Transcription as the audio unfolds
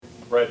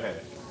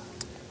Red-handed.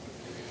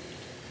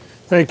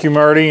 Thank you,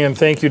 Marty, and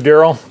thank you,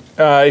 Daryl.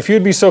 If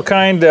you'd be so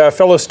kind,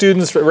 fellow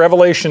students,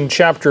 Revelation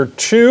chapter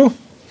 2.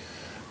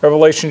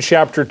 Revelation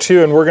chapter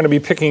 2, and we're going to be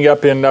picking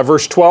up in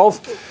verse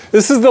 12.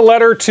 This is the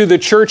letter to the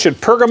church at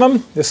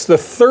Pergamum. This is the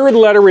third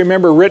letter,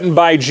 remember, written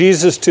by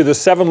Jesus to the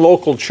 7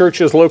 local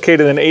churches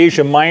located in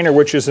Asia Minor,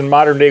 which is in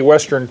modern-day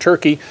Western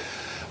Turkey.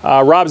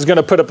 Rob's going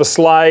to put up a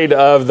slide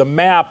of the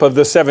map of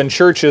the 7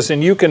 churches,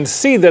 and you can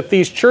see that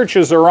these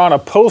churches are on a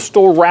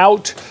postal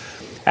route.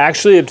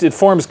 Actually, it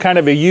forms kind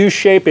of a U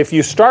shape. If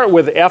you start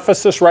with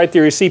Ephesus right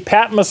there, you see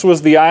Patmos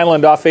was the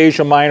island off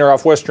Asia Minor,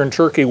 off Western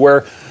Turkey,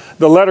 where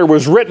the letter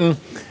was written.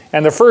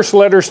 And the first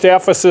letters to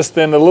Ephesus,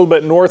 then a little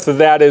bit north of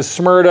that is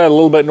Smyrna, a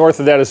little bit north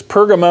of that is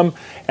Pergamum,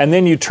 and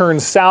then you turn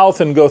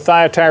south and go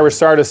Thyatira,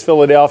 Sardis,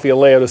 Philadelphia,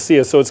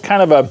 Laodicea. So it's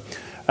kind of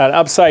an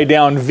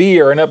upside-down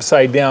V or an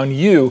upside-down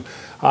U.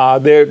 2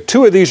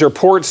 of these are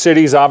port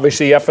cities,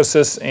 obviously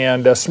Ephesus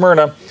and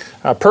Smyrna.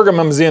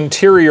 Pergamum's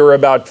interior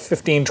about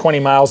 15, 20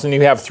 miles, and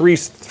you have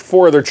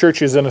 4 other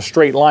churches in a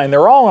straight line.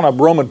 They're all on a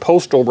Roman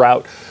postal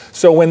route.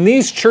 So when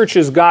these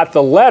churches got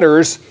the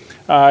letters,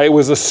 it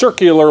was a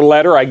circular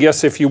letter, I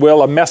guess, if you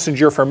will. A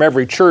messenger from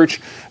every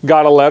church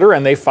got a letter,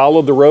 and they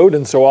followed the road,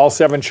 and so all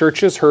 7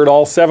 churches heard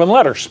all 7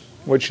 letters,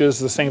 which is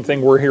the same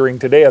thing we're hearing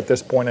today at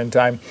this point in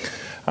time.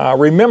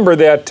 Remember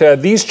that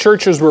these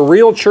churches were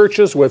real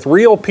churches with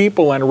real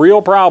people and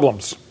real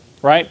problems,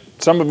 right?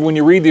 When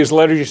you read these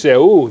letters, you say,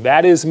 "Ooh,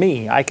 that is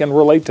me. I can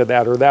relate to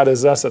that," or "that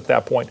is us" at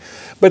that point.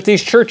 But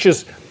these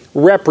churches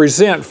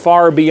represent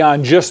far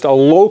beyond just a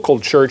local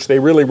church. They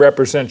really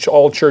represent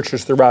all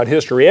churches throughout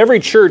history. Every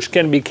church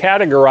can be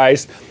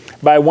categorized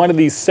by one of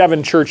these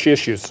 7 church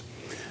issues.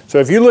 So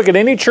if you look at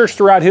any church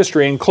throughout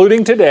history,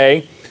 including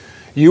today,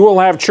 you will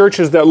have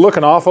churches that look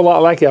an awful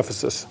lot like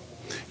Ephesus.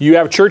 You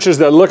have churches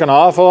that look an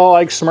awful lot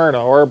like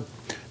Smyrna or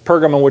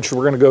Pergamum, which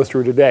we're going to go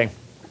through today.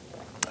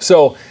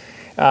 So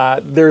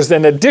there's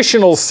an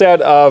additional set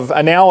of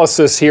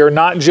analysis here,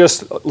 not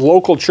just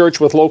local church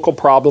with local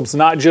problems,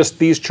 not just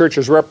these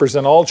churches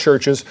represent all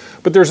churches,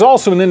 but there's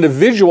also an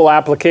individual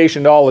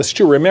application to all this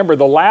too. Remember,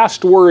 the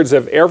last words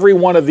of every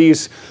one of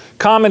these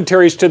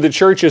commentaries to the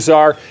churches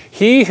are,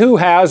 "He who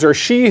has," or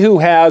 "she who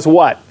has"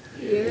 what?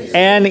 Ears.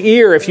 An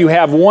ear. If you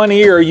have one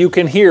ear, you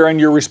can hear and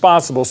you're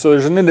responsible. So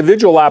there's an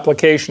individual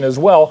application as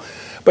well.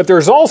 But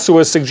there's also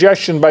a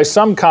suggestion by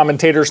some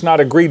commentators, not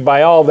agreed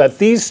by all, that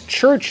these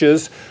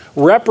churches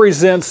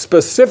represent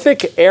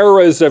specific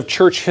eras of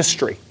church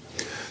history.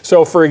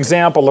 So, for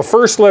example, the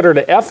first letter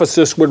to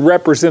Ephesus would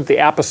represent the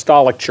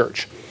apostolic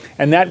church,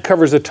 and that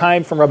covers a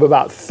time from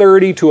about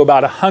 30 to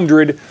about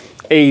 100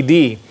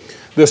 AD.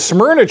 The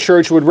Smyrna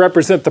church would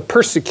represent the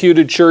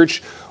persecuted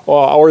church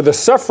or the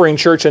suffering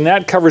church, and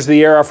that covers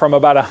the era from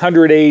about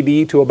 100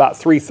 AD to about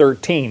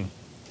 313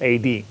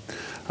 AD.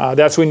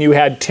 That's when you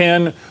had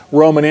 10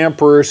 Roman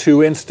emperors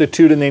who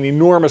instituted an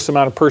enormous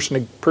amount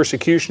of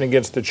persecution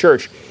against the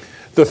church.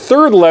 The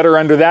third letter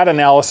under that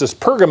analysis,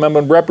 Pergamum,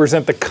 would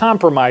represent the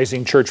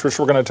compromising church, which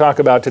we're going to talk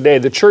about today,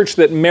 the church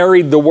that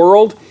married the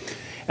world.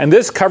 And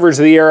this covers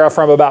the era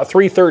from about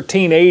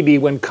 313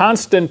 AD when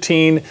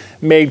Constantine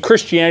made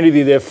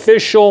Christianity the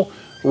official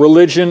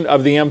religion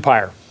of the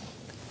empire.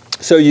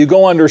 So you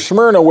go under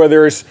Smyrna where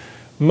there's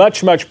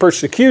much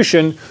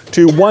persecution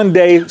to one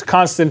day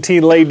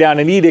Constantine laid down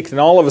an edict, and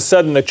all of a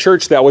sudden the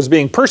church that was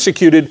being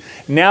persecuted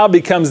now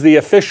becomes the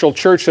official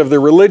church of the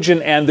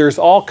religion, and there's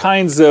all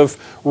kinds of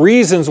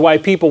reasons why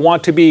people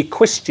want to be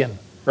Christian,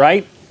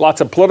 right?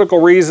 Lots of political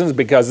reasons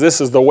because this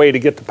is the way to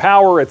get to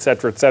power,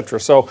 etc., etc.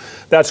 So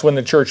that's when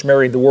the church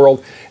married the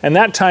world. And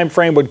that time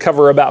frame would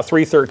cover about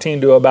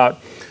 313 to about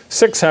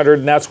 600,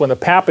 and that's when the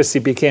papacy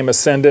became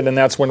ascendant, and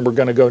that's when we're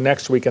going to go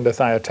next week into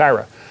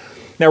Thyatira.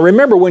 Now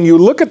remember, when you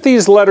look at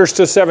these letters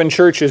to 7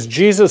 churches,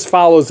 Jesus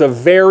follows a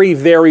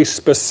very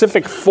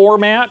specific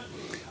format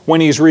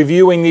when he's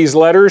reviewing these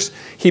letters.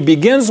 He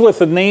begins with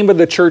the name of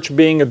the church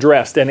being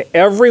addressed, and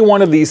every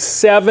one of these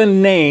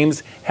 7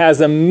 names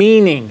has a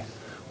meaning.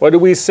 What do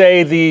we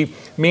say the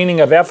meaning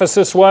of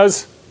Ephesus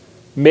was?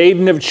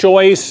 Maiden of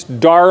choice,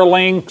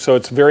 darling, so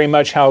it's very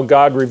much how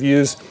God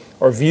reviews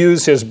or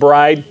views his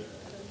bride.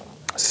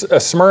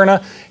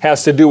 Smyrna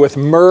has to do with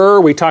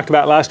myrrh, we talked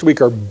about last week,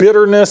 or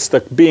bitterness,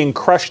 the being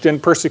crushed in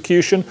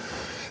persecution.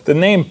 The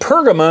name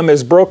Pergamum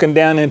is broken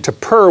down into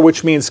per,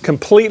 which means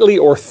completely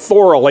or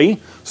thoroughly.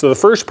 So the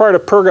first part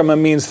of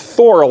Pergamum means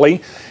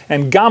thoroughly,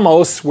 and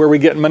gamos, where we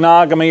get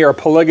monogamy or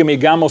polygamy,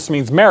 gamos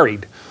means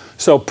married.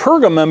 So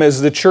Pergamum is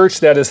the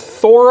church that is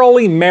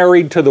thoroughly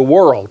married to the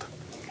world,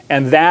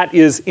 and that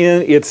is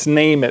in its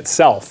name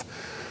itself.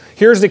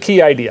 Here's the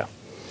key idea.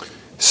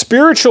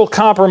 Spiritual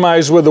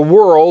compromise with the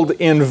world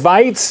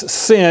invites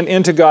sin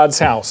into God's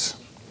house.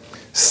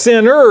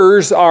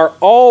 Sinners are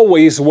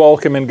always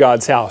welcome in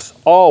God's house.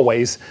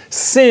 Always.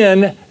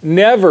 Sin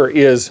never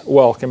is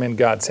welcome in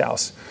God's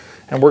house.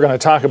 And we're going to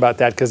talk about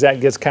that because that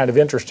gets kind of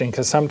interesting,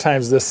 because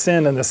sometimes the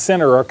sin and the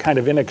sinner are kind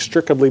of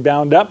inextricably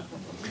bound up.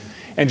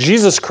 And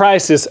Jesus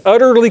Christ is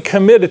utterly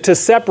committed to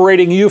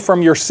separating you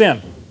from your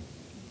sin.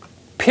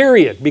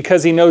 period,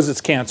 because he knows it's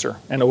cancer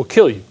and it will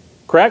kill you.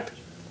 Correct?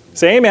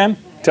 Say amen.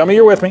 Tell me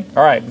you're with me.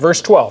 All right, verse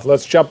 12.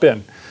 Let's jump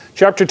in.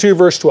 Chapter 2,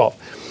 verse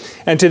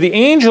 12. And to the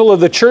angel of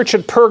the church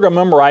at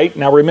Pergamum write,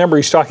 now remember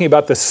he's talking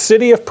about the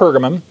city of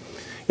Pergamum.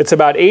 It's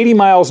about 80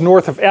 miles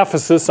north of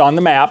Ephesus on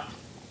the map,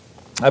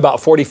 about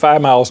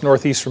 45 miles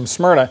northeast from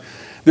Smyrna.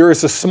 There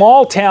is a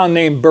small town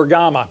named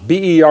Bergama,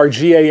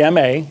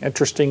 B-E-R-G-A-M-A,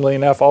 interestingly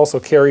enough, also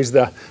carries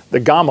the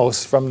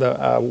gamos from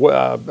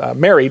the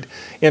married.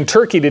 In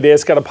Turkey today,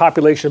 it's got a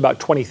population of about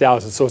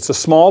 20,000, so it's a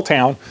small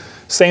town,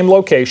 same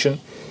location.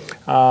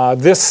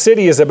 This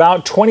city is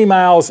about 20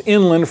 miles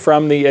inland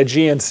from the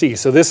Aegean Sea.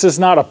 So this is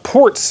not a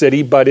port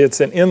city, but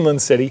it's an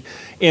inland city.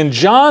 In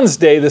John's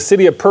day, the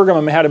city of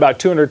Pergamum had about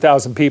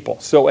 200,000 people,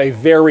 so a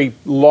very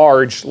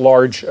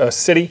large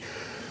city.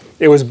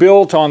 It was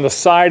built on the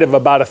side of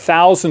about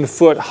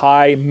 1,000-foot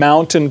high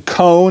mountain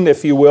cone,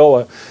 if you will,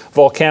 a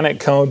volcanic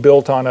cone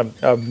built on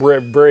a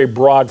very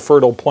broad,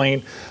 fertile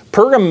plain.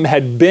 Pergamum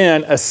had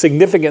been a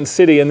significant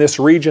city in this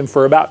region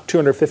for about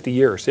 250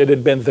 years. It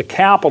had been the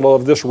capital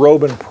of this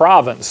Roman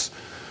province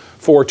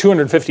for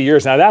 250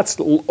 years. Now that's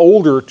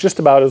older, just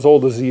about as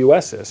old as the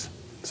U.S. is.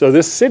 So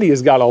this city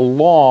has got a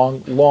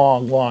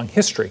long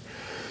history.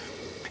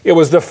 It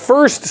was the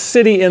first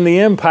city in the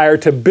empire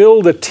to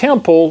build a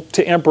temple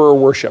to emperor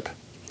worship.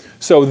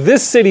 So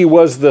this city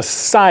was the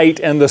site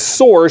and the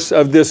source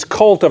of this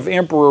cult of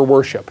emperor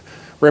worship.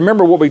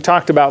 Remember what we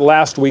talked about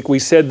last week. We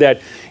said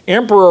that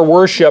emperor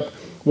worship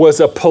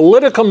was a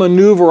political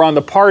maneuver on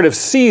the part of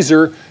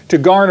Caesar to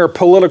garner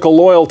political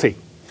loyalty.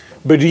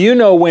 But do you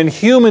know when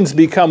humans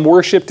become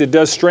worshipped, it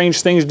does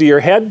strange things to your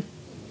head?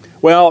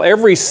 Well,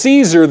 every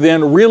Caesar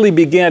then really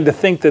began to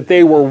think that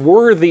they were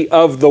worthy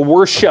of the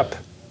worship.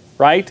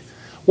 Right?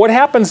 What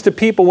happens to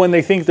people when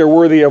they think they're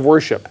worthy of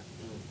worship?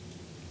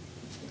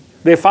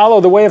 They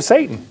follow the way of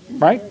Satan,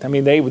 right? I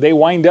mean, they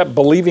wind up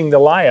believing the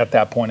lie at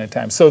that point in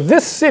time. So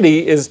this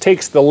city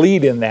takes the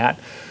lead in that.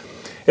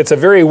 It's a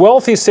very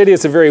wealthy city.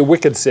 It's a very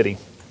wicked city.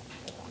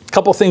 A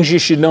couple things you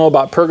should know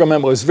about Pergamum.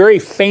 It was very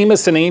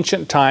famous in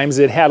ancient times.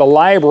 It had a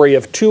library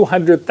of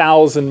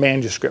 200,000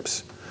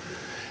 manuscripts.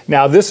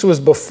 Now, this was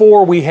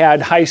before we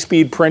had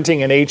high-speed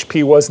printing, and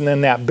HP wasn't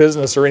in that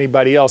business or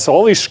anybody else. So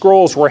all these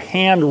scrolls were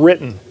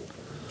handwritten.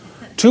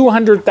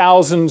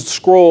 200,000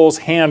 scrolls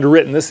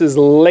handwritten. This is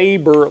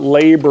labor.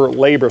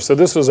 So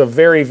this was a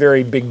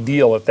very big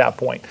deal at that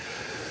point.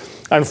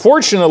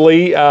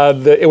 Unfortunately,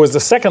 it was the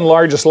second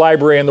largest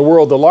library in the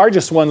world. The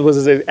largest one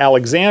was at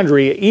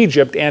Alexandria,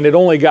 Egypt, and it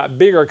only got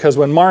bigger because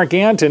when Mark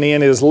Antony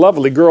and his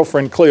lovely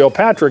girlfriend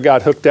Cleopatra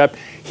got hooked up,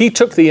 he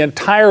took the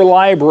entire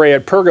library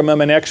at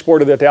Pergamum and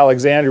exported it to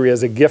Alexandria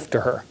as a gift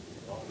to her.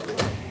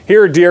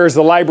 Here, dear, is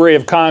the Library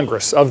of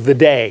Congress of the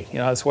day. You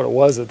know, that's what it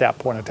was at that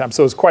point in time.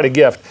 So it was quite a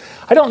gift.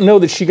 I don't know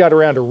that she got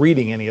around to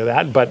reading any of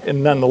that, but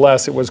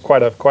nonetheless, it was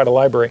quite a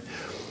library.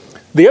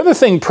 The other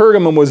thing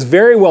Pergamum was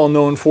very well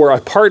known for,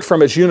 apart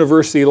from its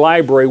university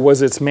library,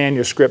 was its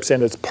manuscripts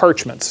and its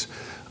parchments.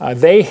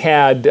 They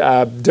had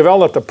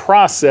developed a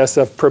process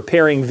of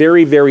preparing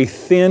very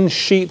thin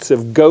sheets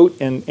of goat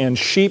and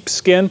sheep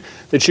skin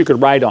that you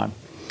could write on.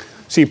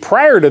 See,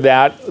 prior to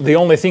that, the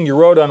only thing you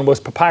wrote on was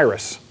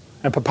papyrus.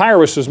 And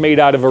papyrus was made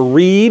out of a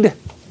reed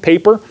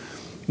paper,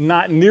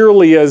 not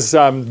nearly as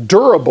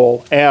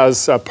durable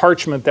as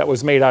parchment that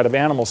was made out of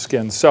animal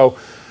skin. So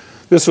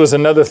this was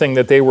another thing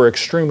that they were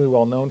extremely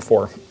well known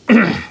for.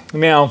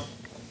 Now,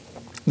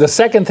 the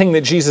second thing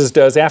that Jesus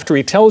does after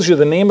he tells you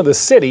the name of the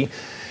city,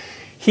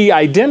 he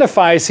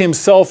identifies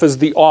himself as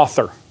the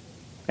author.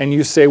 And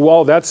you say,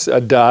 well, that's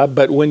a duh.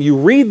 But when you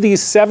read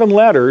these 7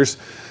 letters,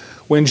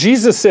 when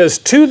Jesus says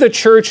to the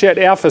church at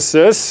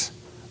Ephesus,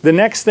 the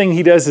next thing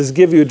he does is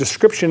give you a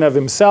description of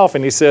himself.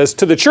 And he says,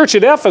 to the church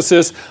at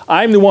Ephesus,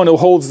 I'm the one who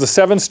holds the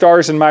 7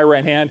 stars in my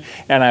right hand,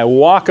 and I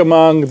walk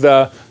among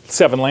the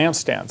 7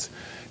 lampstands.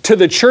 To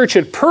the church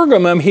at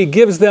Pergamum, he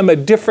gives them a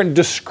different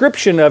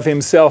description of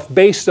himself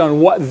based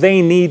on what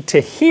they need to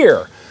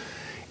hear.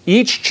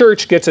 Each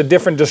church gets a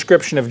different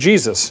description of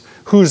Jesus,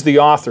 who's the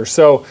author.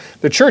 So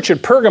the church at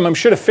Pergamum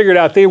should have figured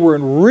out they were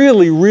in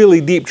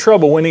really deep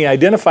trouble when he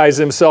identifies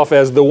himself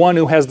as the one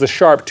who has the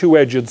sharp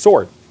 2-edged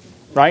sword,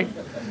 right?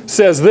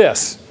 Says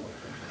this,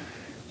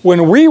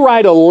 when we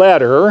write a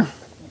letter,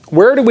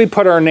 where do we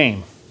put our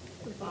name?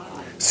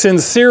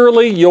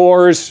 Sincerely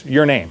yours,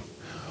 your name.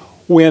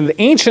 When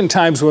the ancient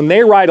times, when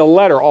they write a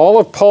letter, all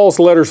of Paul's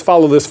letters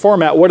follow this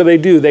format. What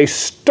do? They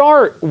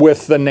start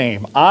with the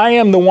name. I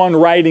am the one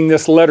writing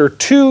this letter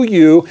to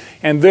you,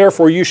 and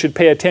therefore you should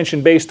pay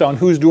attention based on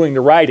who's doing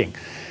the writing.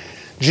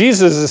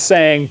 Jesus is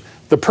saying,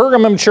 the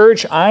Pergamum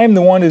church, I am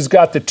the one who's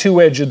got the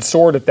 2-edged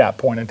sword at that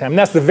point in time. And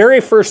that's the very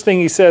first thing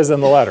he says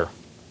in the letter.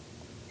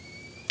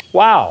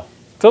 Wow,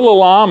 it's a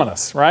little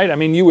ominous, right? I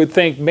mean, you would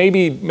think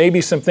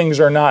maybe some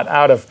things are not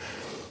out of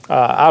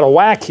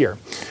whack here.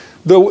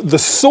 The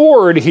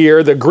sword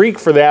here, the Greek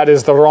for that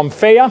is the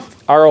rhomphaia,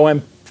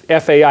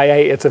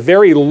 R-O-M-F-A-I-A. It's a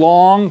very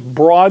long,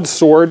 broad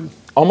sword,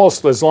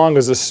 almost as long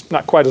as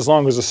not quite as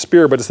long as a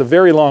spear, but it's a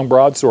very long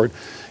broadsword,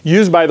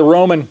 used by the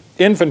Roman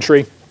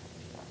infantry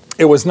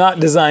It was not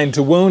designed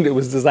to wound, it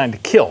was designed to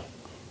kill.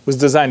 It was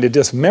designed to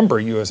dismember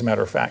you, as a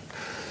matter of fact.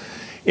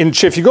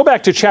 If you go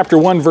back to chapter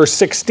 1, verse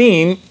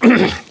 16,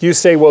 you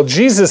say, well,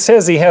 Jesus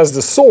says he has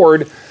the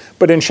sword,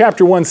 but in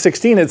chapter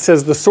 1:16 it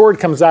says the sword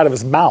comes out of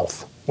his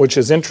mouth, which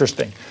is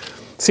interesting.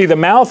 See, the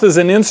mouth is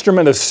an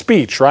instrument of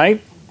speech,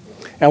 right?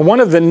 And one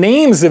of the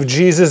names of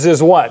Jesus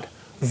is what?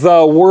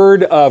 The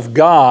Word of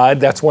God.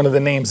 That's one of the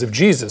names of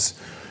Jesus.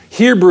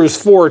 Hebrews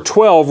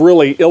 4:12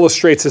 really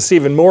illustrates this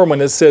even more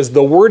when it says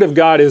the Word of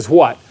God is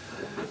what?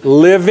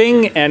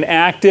 Living and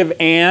active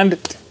and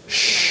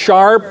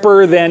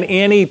sharper than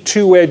any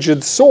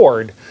two-edged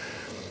sword.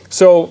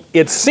 So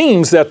it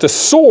seems that the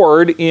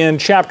sword in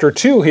chapter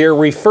 2 here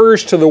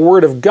refers to the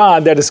Word of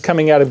God that is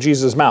coming out of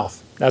Jesus'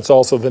 mouth. That's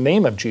also the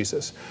name of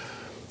Jesus.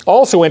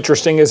 Also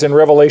interesting is in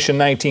Revelation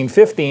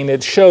 19:15,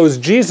 it shows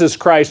Jesus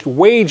Christ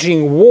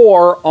waging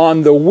war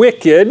on the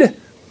wicked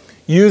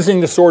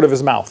using the sword of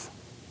his mouth,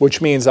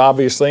 which means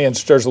obviously, and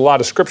there's a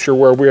lot of scripture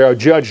where we are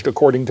judged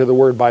according to the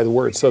word by the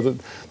word. So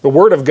the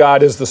Word of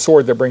God is the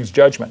sword that brings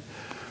judgment.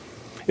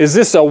 Is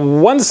this a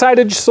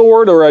one-sided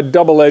sword or a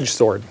double-edged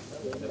sword?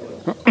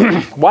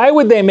 Why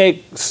would they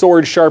make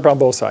swords sharp on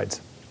both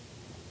sides?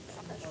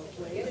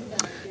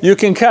 You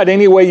can cut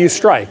any way you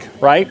strike,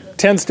 right?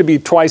 Tends to be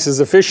twice as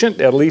efficient,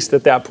 at least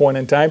at that point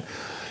in time.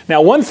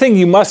 Now, one thing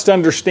you must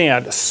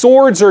understand,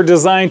 swords are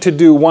designed to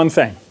do one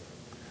thing,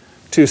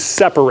 to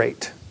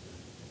separate.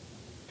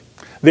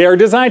 They are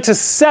designed to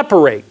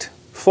separate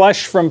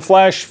flesh from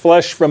flesh,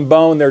 flesh from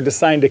bone. They're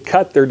designed to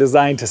cut. They're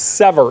designed to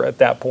sever at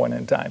that point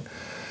in time.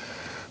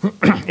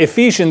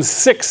 Ephesians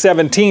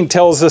 6:17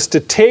 tells us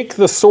to take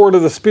the sword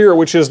of the Spirit,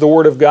 which is the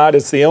Word of God.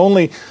 It's the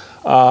only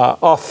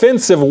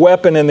offensive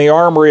weapon in the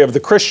armory of the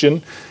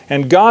Christian.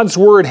 And God's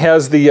Word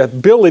has the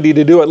ability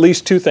to do at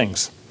least two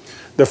things.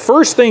 The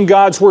first thing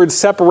God's Word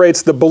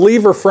separates the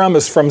believer from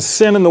is from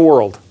sin in the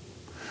world.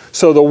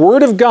 So the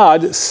Word of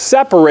God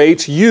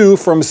separates you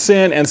from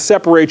sin and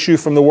separates you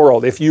from the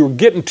world. If you're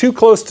getting too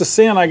close to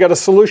sin, I got a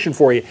solution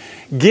for you.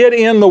 Get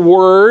in the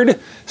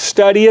Word,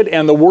 study it,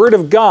 and the Word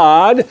of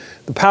God,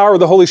 the power of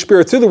the Holy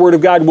Spirit through the Word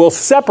of God will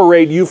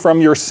separate you from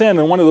your sin.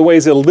 And one of the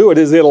ways it'll do it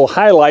is it'll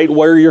highlight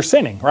where you're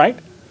sinning, right?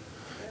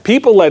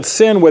 People that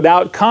sin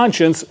without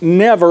conscience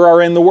never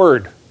are in the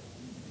Word.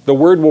 The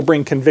Word will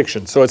bring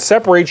conviction. So it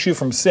separates you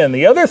from sin.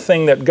 The other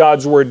thing that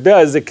God's Word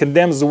does, it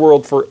condemns the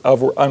world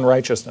of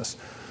unrighteousness.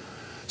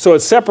 So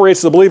it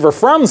separates the believer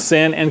from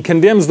sin and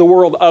condemns the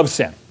world of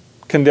sin.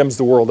 Condemns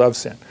the world of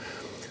sin.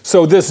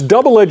 So this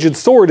double-edged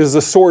sword is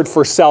a sword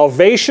for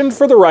salvation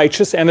for the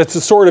righteous, and it's a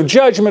sword of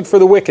judgment for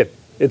the wicked.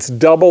 It's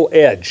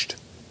double-edged.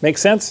 Make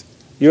sense?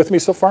 You with me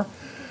so far?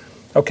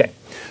 Okay.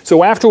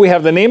 So after we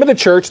have the name of the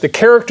church, the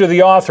character of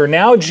the author,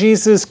 now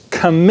Jesus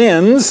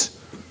commends,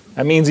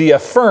 that means he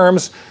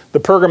affirms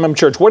the Pergamum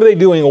church. What are they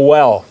doing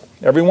well?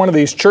 Every one of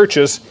these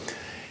churches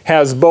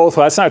has both,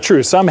 well, that's not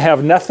true. Some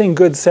have nothing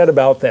good said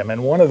about them,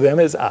 and one of them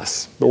is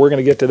us. But we're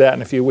going to get to that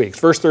in a few weeks.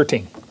 Verse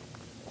 13.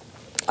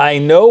 I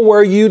know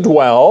where you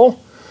dwell,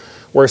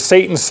 where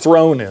Satan's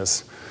throne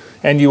is,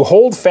 and you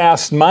hold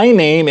fast my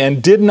name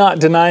and did not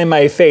deny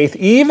my faith,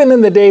 even in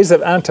the days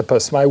of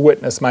Antipas, my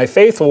witness, my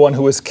faithful one,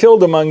 who was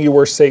killed among you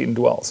where Satan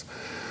dwells.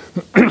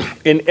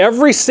 In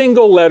every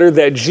single letter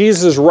that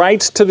Jesus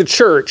writes to the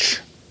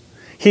church,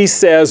 he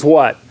says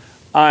what?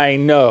 I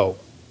know,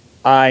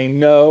 I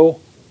know,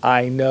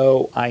 I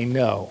know, I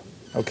know.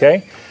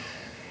 Okay?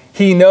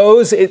 He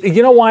knows.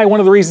 You know why?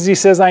 One of the reasons he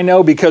says I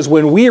know? Because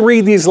when we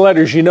read these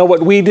letters, you know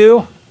what we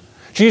do?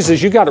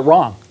 Jesus, you got it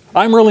wrong.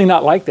 I'm really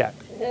not like that.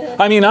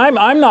 I mean,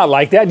 I'm not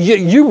like that.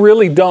 You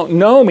really don't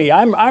know me.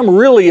 I'm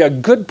really a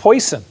good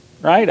person,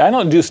 right? I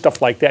don't do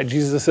stuff like that.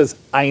 Jesus says,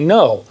 I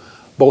know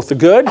both the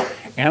good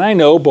and I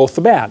know both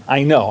the bad.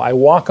 I know. I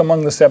walk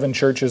among the 7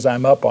 churches.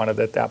 I'm up on it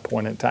at that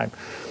point in time.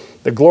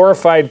 The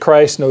glorified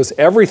Christ knows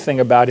everything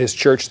about his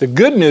church. The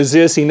good news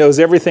is he knows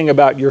everything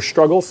about your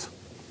struggles.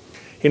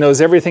 He knows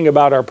everything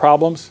about our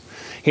problems.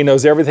 He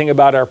knows everything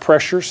about our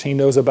pressures. He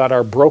knows about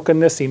our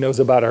brokenness. He knows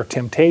about our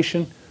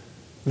temptation.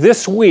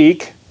 This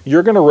week,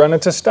 you're going to run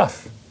into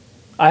stuff.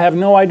 I have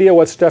no idea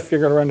what stuff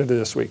you're going to run into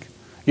this week.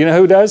 You know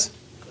who does?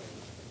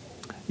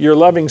 Your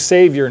loving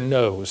Savior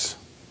knows.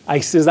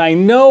 He says, I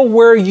know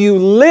where you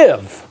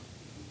live.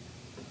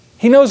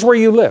 He knows where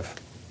you live.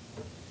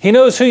 He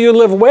knows who you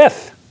live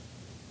with.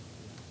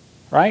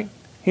 Right?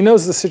 He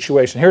knows the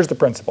situation. Here's the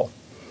principle.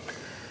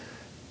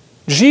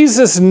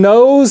 Jesus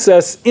knows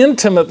us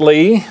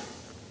intimately,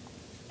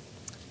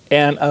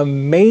 and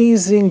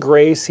amazing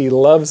grace, he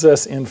loves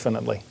us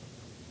infinitely.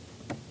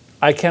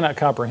 I cannot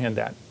comprehend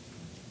that.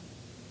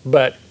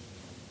 But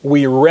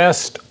we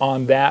rest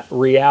on that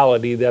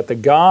reality that the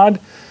God,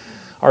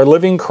 our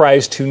living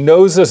Christ, who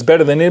knows us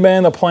better than anybody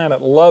on the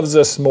planet, loves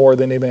us more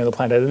than anybody on the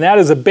planet. And that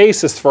is a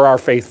basis for our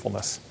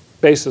faithfulness.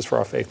 Basis for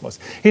our faithfulness.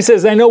 He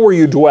says, I know where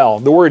you dwell.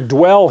 The word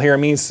dwell here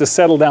means to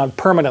settle down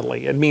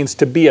permanently. It means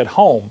to be at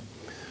home.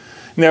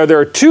 Now, there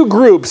are 2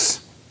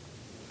 groups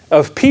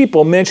of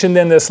people mentioned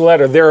in this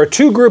letter. There are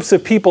 2 groups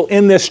of people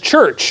in this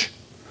church.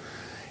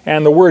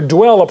 And the word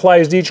dwell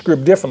applies to each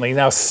group differently.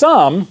 Now,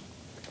 some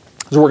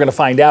as we're going to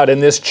find out.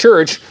 And this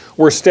church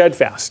were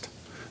steadfast.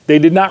 They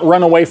did not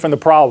run away from the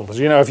problems.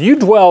 You know, if you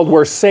dwelled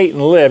where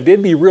Satan lived,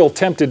 it'd be real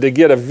tempted to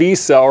get a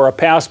visa or a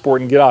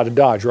passport and get out of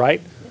Dodge,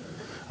 right?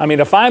 I mean,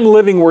 if I'm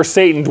living where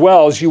Satan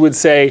dwells, you would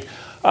say,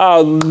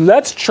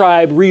 let's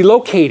try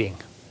relocating.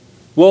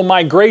 Well,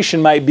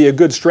 migration might be a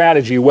good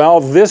strategy. Well,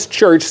 this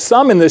church,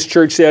 some in this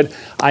church said,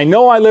 I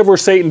know I live where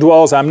Satan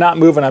dwells. I'm not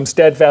moving. I'm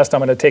steadfast. I'm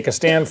going to take a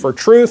stand for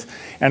truth.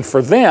 And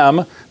for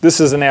them, this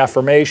is an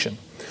affirmation.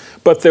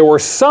 But there were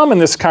some in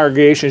this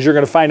congregation, as you're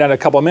going to find out in a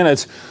couple of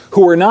minutes,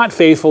 who were not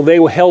faithful. They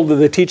held to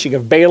the teaching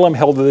of Balaam,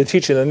 held to the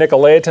teaching of the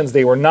Nicolaitans.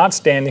 They were not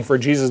standing for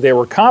Jesus. They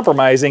were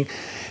compromising.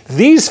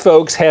 These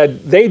folks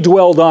they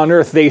dwelled on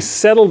earth. They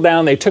settled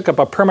down. They took up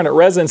a permanent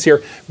residence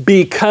here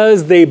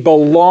because they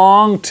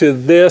belonged to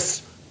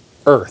this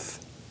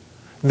earth.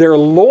 Their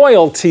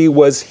loyalty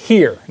was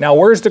here. Now,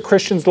 where's the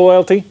Christian's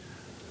loyalty?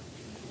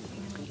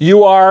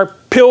 You are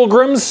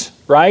pilgrims,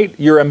 right?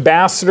 You're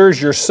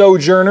ambassadors, you're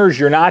sojourners,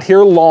 you're not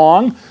here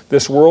long.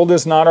 This world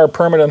is not our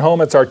permanent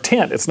home, it's our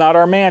tent. It's not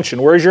our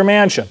mansion. Where's your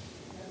mansion?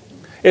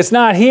 It's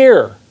not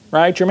here,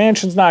 right? Your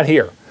mansion's not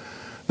here.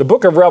 The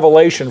book of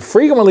Revelation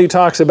frequently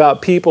talks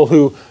about people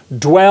who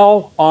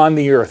dwell on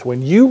the earth.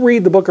 When you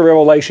read the book of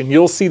Revelation,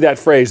 you'll see that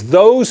phrase,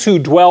 those who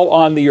dwell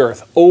on the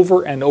earth,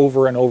 over and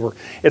over and over.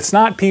 It's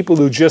not people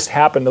who just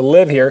happen to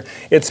live here.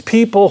 It's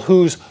people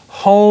whose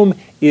home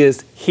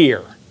is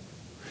here.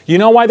 You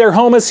know why their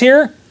home is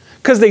here?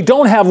 Because they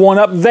don't have one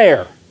up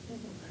there.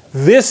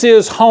 This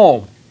is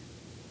home.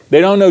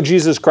 They don't know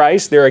Jesus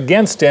Christ. They're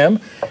against Him.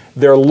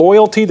 Their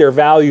loyalty, their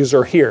values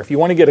are here. If you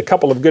want to get a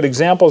couple of good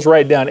examples,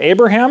 write down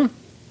Abraham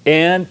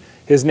and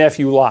his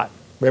nephew Lot.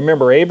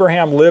 Remember,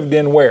 Abraham lived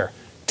in where?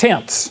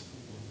 Tents.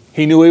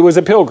 He knew he was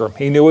a pilgrim.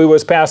 He knew he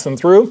was passing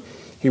through.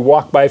 He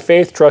walked by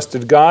faith,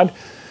 trusted God.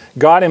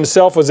 God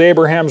Himself was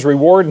Abraham's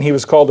reward, and he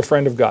was called a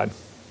friend of God.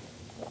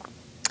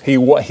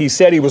 He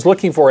said he was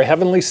looking for a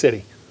heavenly city.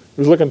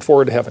 He was looking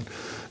forward to heaven.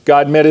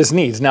 God met his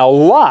needs. Now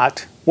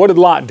Lot, what did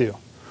Lot do?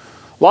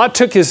 Lot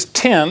took his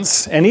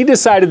tents and he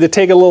decided to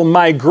take a little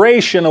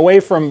migration away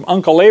from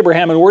Uncle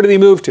Abraham. And where did he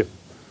move to?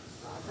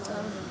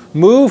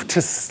 Moved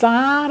to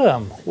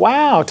Sodom.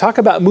 Wow, talk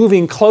about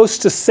moving close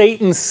to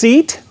Satan's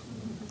seat.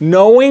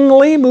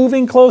 Knowingly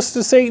moving close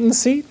to Satan's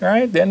seat,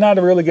 right? Not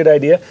a really good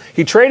idea.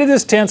 He traded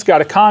his tents,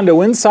 got a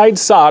condo inside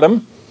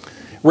Sodom,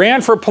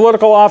 ran for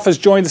political office,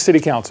 joined the city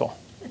council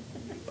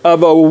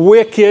of a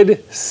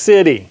wicked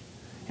city.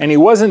 And he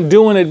wasn't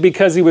doing it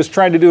because he was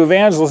trying to do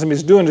evangelism. He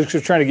was doing it because he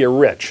was trying to get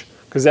rich,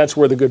 because that's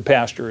where the good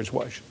pasture is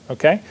was,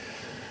 okay?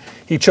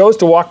 He chose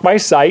to walk by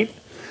sight,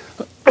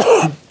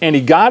 and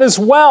he got his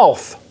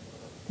wealth.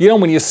 You know,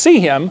 when you see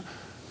him,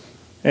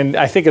 and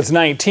I think it's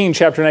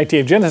chapter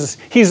 19 of Genesis,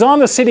 he's on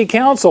the city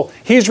council.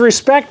 He's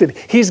respected.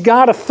 He's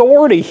got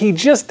authority. He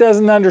just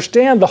doesn't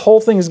understand the whole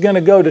thing's going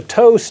to go to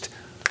toast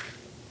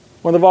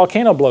when the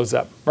volcano blows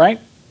up, right?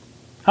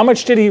 How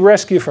much did he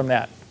rescue from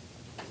that?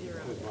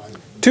 0.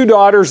 2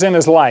 daughters in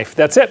his life.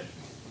 That's it.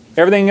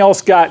 Everything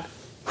else got,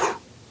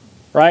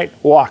 right,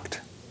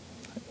 walked.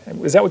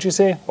 Is that what you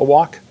say? A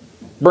walk?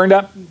 Burned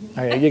up?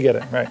 Okay, you get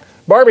it, right.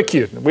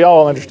 Barbecued. We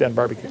all understand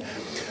barbecue.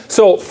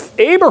 So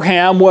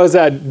Abraham was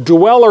a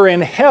dweller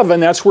in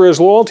heaven. That's where his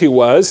loyalty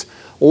was.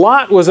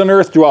 Lot was an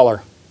earth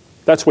dweller.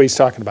 That's what he's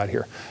talking about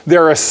here.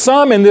 There are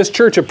some in this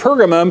church of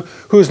Pergamum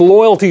whose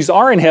loyalties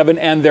are in heaven,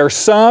 and their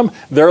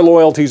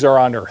loyalties are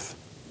on earth.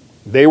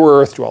 They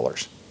were earth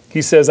dwellers.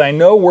 He says, I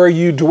know where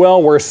you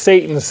dwell, where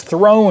Satan's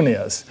throne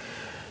is.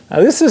 Now,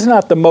 this is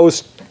not the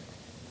most,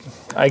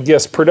 I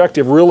guess,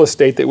 productive real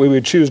estate that we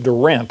would choose to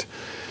rent.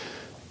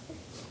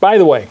 By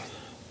the way,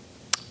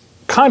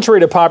 contrary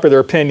to popular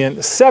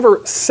opinion,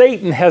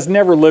 Satan has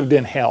never lived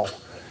in hell.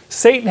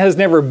 Satan has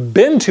never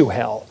been to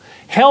hell.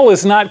 Hell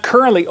is not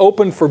currently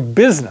open for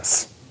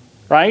business,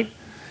 right?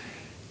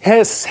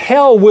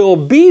 Hell will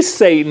be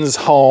Satan's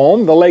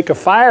home, the lake of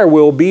fire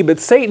will be, but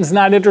Satan's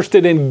not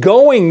interested in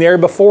going there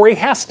before he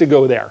has to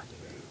go there.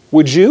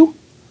 Would you?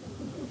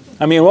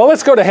 I mean, well,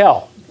 let's go to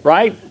hell,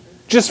 right?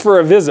 Just for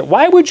a visit.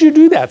 Why would you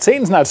do that?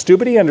 Satan's not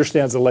stupid. He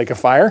understands the lake of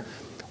fire.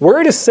 Where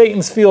is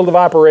Satan's field of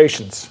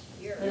operations?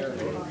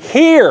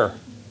 Here.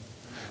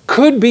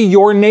 Could be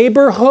your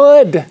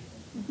neighborhood.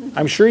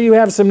 I'm sure you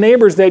have some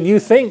neighbors that you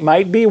think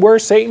might be where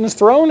Satan's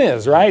throne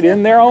is, right?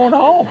 In their own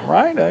home,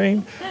 right? I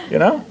mean, you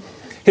know.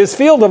 His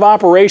field of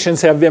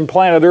operations have been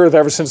planet Earth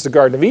ever since the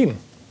Garden of Eden.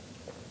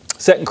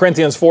 2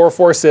 Corinthians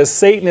 4:4 says,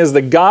 Satan is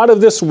the god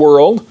of this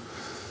world.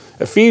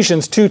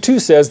 Ephesians 2:2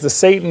 says, the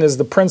Satan is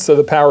the prince of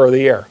the power of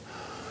the air.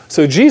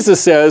 So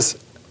Jesus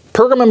says,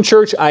 Pergamum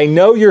Church, I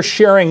know you're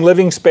sharing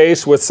living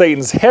space with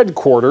Satan's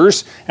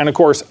headquarters. And of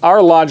course,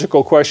 our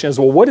logical question is,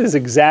 well, what is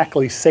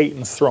exactly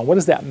Satan's throne? What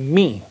does that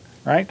mean,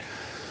 right?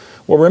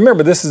 Well,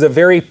 remember, this is a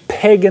very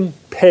pagan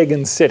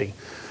city.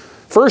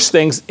 First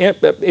things,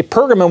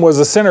 Pergamum was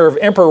the center of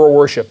emperor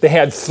worship. They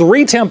had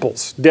 3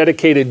 temples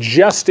dedicated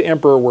just to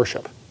emperor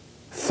worship.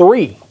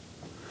 3.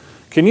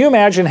 Can you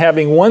imagine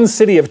having one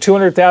city of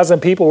 200,000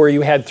 people where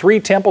you had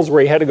 3 temples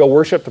where you had to go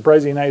worship the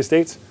President of the United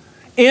States?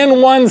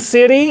 In one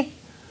city?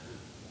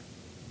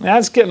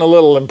 That's getting a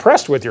little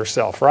impressed with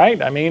yourself,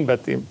 right? I mean,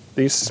 but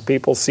these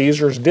people,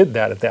 Caesars, did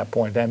that at that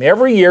point in time.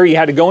 Every year you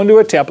had to go into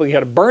a temple, you had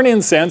to burn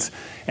incense,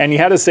 and you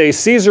had to say,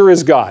 Caesar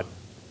is God.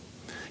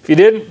 If you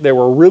didn't, there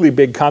were really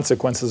big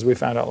consequences we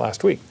found out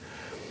last week.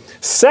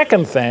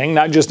 Second thing,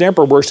 not just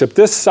emperor worship,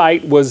 this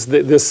city was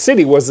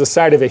the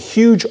site of a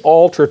huge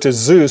altar to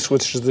Zeus,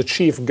 which is the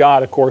chief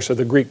god, of course, of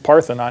the Greek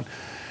Parthenon.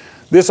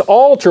 This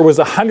altar was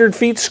 100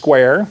 feet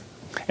square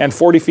and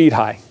 40 feet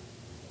high.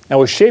 And it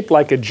was shaped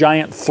like a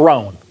giant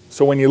throne.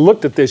 So when you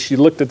looked at this, you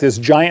looked at this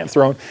giant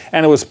throne,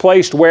 and it was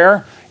placed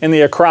where? In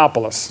the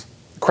Acropolis.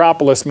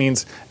 Acropolis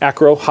means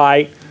acro,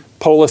 high,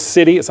 polis,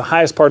 city. It's the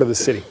highest part of the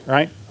city,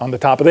 right? On the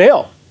top of the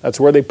hill. That's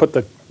where they put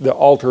the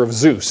altar of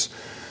Zeus.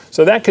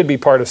 So that could be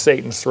part of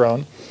Satan's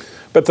throne.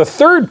 But the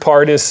third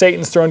part is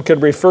Satan's throne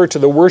could refer to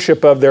the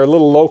worship of their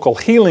little local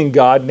healing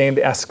god named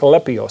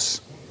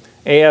Asclepios.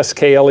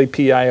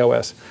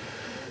 Asklepios.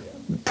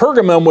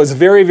 Pergamum was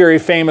very, very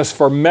famous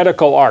for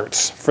medical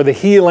arts, for the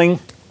healing.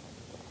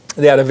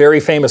 They had a very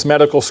famous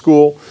medical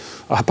school.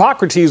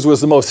 Hippocrates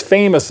was the most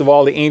famous of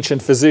all the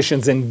ancient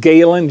physicians, and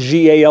Galen,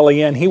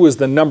 G-A-L-E-N, he was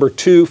the number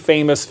 2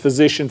 famous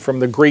physician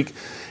from the Greek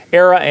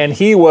era, and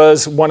he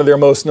was one of their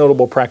most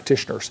notable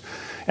practitioners.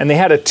 And they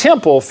had a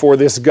temple for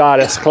this god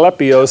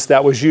Asclepios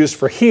that was used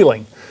for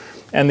healing.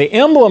 And the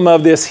emblem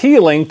of this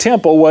healing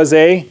temple was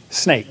a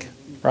snake,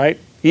 right?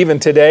 Even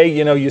today,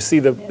 you see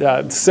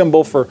the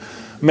symbol for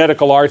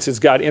medical arts. It's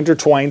got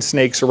intertwined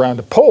snakes around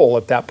a pole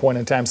at that point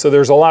in time. So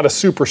there's a lot of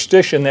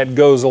superstition that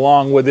goes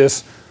along with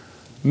this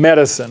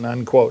medicine,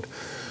 unquote.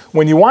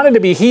 When you wanted to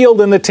be healed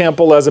in the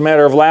temple as a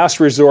matter of last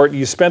resort,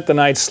 you spent the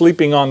night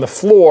sleeping on the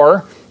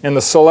floor in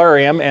the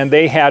solarium, and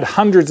they had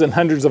hundreds and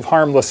hundreds of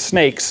harmless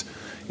snakes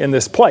in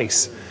this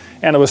place.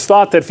 And it was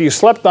thought that if you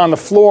slept on the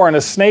floor and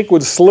a snake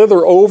would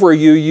slither over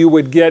you, you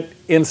would get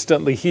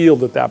instantly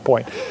healed at that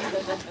point.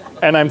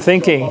 And I'm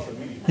thinking,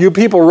 you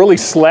people really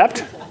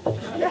slept?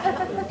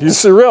 You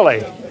see,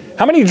 really?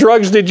 How many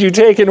drugs did you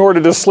take in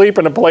order to sleep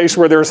in a place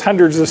where there's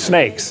hundreds of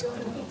snakes?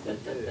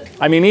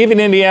 I mean,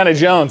 even Indiana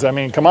Jones,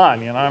 come on,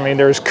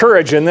 there's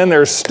courage and then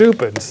there's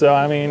stupid. So,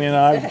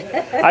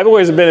 I've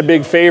always been a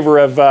big favor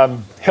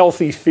of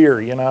healthy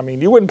fear,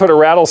 you wouldn't put a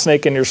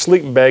rattlesnake in your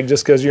sleeping bag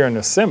just because you're in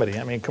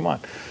Yosemite. Come on.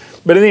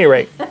 But at any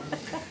rate,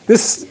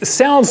 this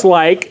sounds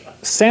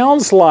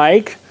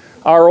like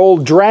our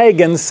old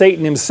dragon,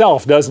 Satan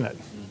himself, doesn't it?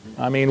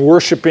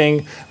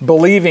 Worshiping,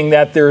 believing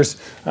that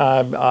there's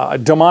there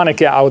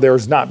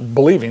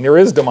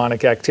is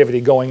demonic activity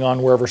going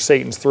on wherever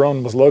Satan's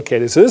throne was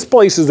located. So this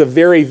place is a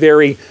very,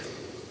 very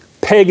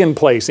pagan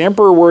place.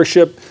 Emperor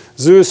worship,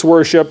 Zeus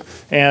worship,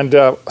 and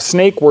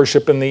snake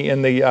worship in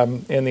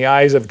the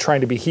eyes of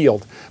trying to be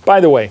healed. By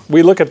the way,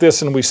 we look at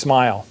this and we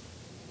smile.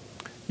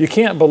 You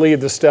can't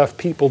believe the stuff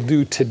people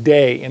do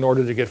today in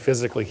order to get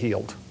physically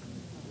healed.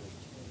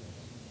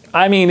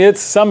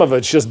 Some of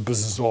it's just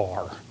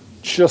bizarre.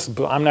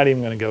 I'm not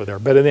even going to go there,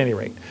 but at any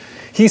rate.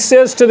 He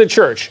says to the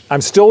church,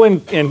 I'm still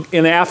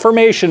in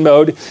affirmation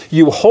mode,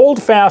 you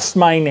hold fast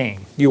my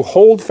name. You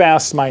hold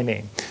fast my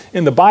name.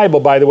 In the Bible,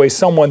 by the way,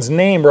 someone's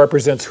name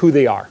represents who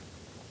they are.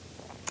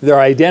 Their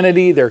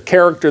identity, their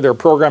character, their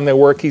program, their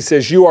work. He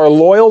says, you are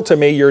loyal to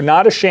me, you're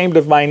not ashamed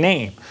of my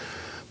name.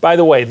 By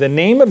the way, the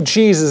name of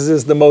Jesus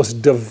is the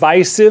most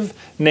divisive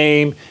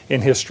name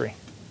in history.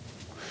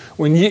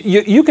 When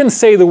you can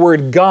say the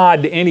word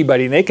God to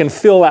anybody, and they can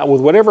fill that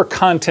with whatever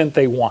content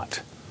they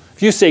want.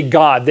 If you say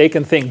God, they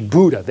can think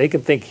Buddha, they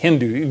can think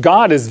Hindu.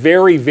 God is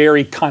very,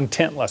 very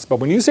contentless. But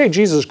when you say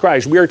Jesus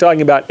Christ, we are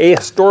talking about a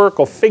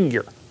historical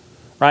figure,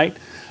 right?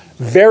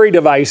 Very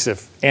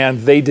divisive. And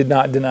they did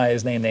not deny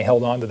his name. They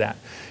held on to that.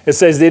 It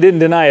says they didn't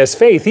deny his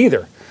faith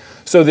either.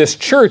 So this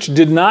church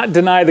did not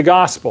deny the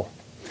gospel.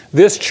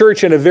 This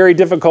church in a very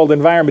difficult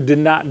environment did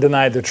not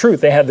deny the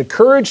truth. They had the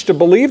courage to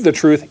believe the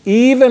truth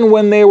even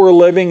when they were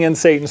living in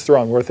Satan's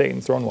throne, where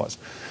Satan's throne was.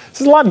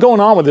 There's a lot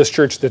going on with this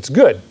church that's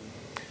good.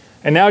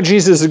 And now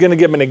Jesus is going to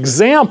give an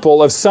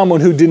example of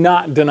someone who did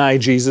not deny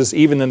Jesus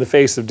even in the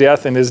face of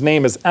death, and his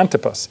name is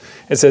Antipas.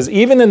 It says,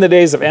 even in the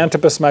days of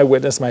Antipas, my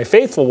witness, my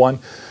faithful one,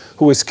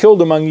 who was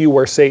killed among you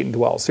where Satan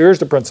dwells. Here's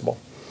the principle.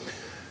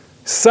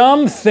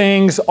 Some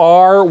things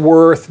are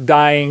worth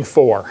dying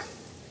for.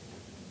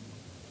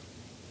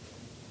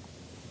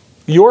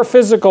 Your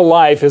physical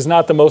life is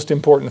not the most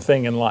important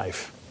thing in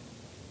life.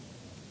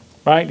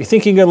 Right? You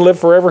think you're going to live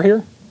forever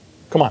here?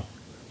 Come on.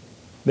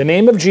 The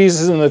name of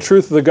Jesus and the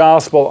truth of the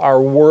gospel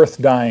are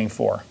worth dying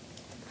for.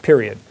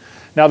 Period.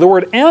 Now the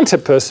word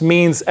Antipas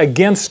means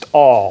against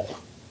all.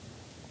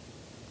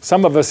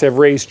 Some of us have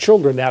raised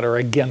children that are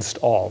against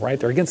all, right?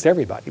 They're against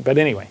everybody. But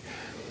anyway,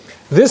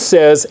 this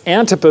says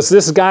Antipas,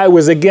 this guy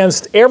was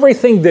against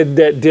everything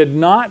that did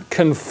not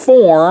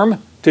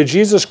conform to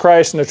Jesus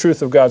Christ and the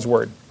truth of God's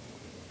word.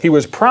 He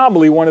was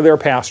probably one of their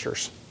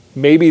pastors,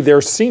 maybe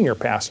their senior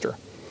pastor.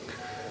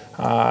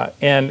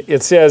 And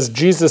it says,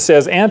 Jesus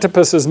says,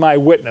 Antipas is my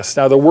witness.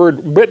 Now the word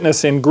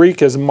witness in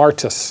Greek is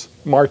martus,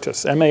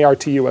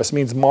 M-A-R-T-U-S,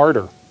 means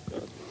martyr.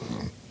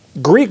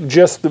 Greek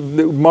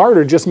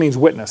martyr just means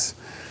witness.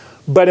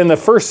 But in the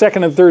first,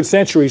 second, and third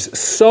centuries,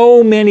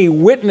 so many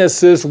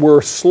witnesses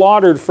were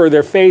slaughtered for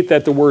their faith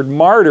that the word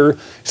martyr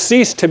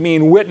ceased to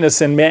mean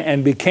witness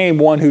and became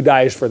one who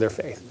dies for their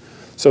faith.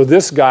 So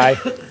this guy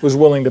was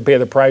willing to pay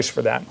the price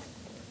for that.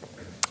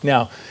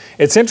 Now,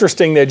 it's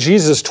interesting that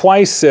Jesus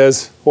twice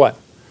says, what?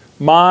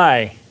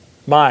 My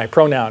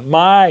pronoun,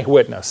 my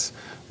witness,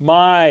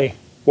 my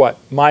what?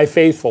 My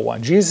faithful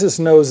one. Jesus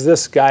knows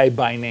this guy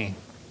by name.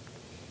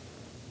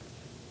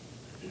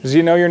 Does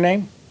he know your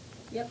name?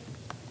 Yep.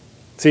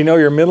 Does he know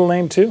your middle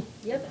name too?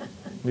 Yep.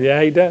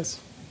 Yeah, he does.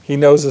 He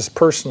knows us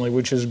personally,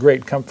 which is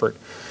great comfort.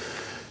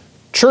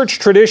 Church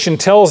tradition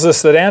tells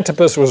us that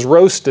Antipas was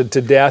roasted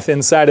to death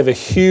inside of a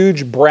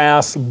huge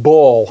brass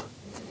bull.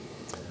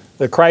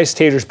 The Christ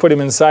haters put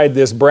him inside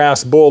this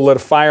brass bull, lit a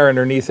fire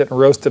underneath it, and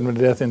roasted him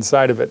to death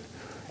inside of it.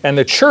 And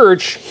the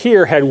church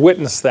here had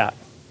witnessed that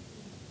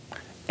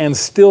and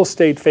still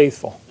stayed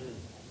faithful.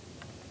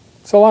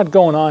 There's a lot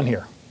going on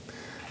here.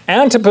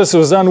 Antipas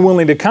was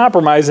unwilling to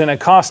compromise, and it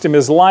cost him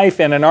his life.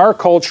 And in our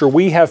culture,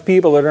 we have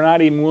people that are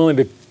not even willing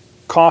to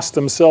cost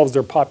themselves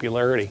their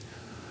popularity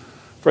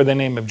for the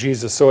name of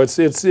Jesus. So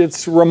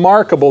it's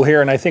remarkable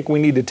here, and I think we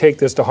need to take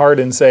this to heart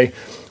and say,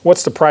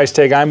 what's the price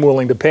tag I'm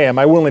willing to pay? Am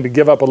I willing to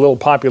give up a little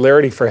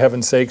popularity for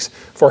heaven's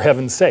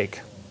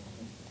sake?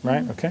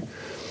 Right? Okay.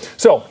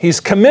 So he's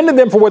commended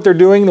them for what they're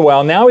doing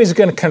well. Now he's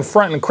going to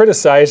confront and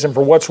criticize them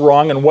for what's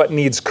wrong and what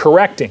needs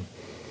correcting.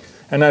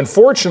 And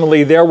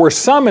unfortunately, there were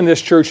some in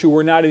this church who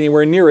were not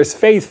anywhere near as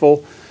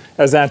faithful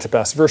as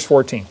Antipas. Verse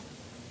 14.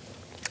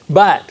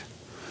 But,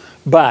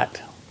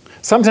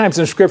 sometimes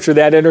in Scripture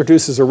that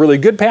introduces a really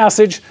good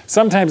passage.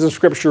 Sometimes in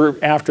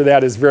Scripture after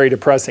that is very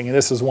depressing, and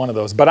this is one of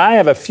those. But I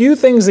have a few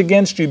things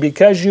against you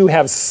because you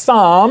have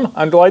some,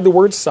 underline the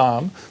word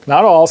some,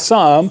 not all,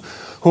 some,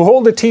 who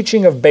hold the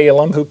teaching of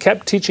Balaam, who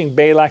kept teaching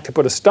Balak to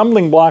put a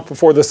stumbling block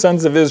before the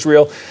sons of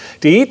Israel,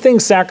 to eat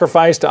things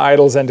sacrificed to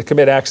idols and to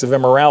commit acts of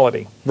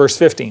immorality. Verse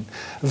 15.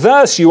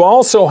 Thus you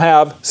also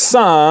have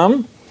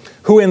some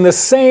who in the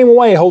same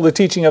way hold the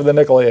teaching of the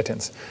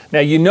Nicolaitans. Now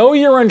you know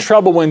you're in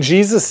trouble when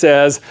Jesus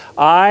says,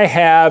 I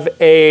have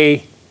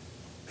a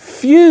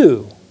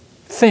few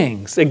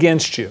things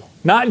against you.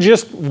 Not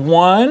just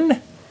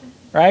one,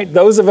 right?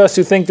 Those of us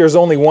who think there's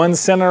only one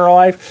sin in our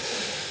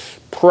life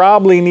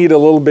probably need a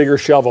little bigger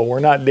shovel. We're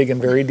not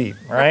digging very deep,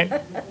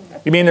 right?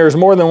 You mean there's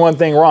more than one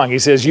thing wrong. He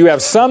says, you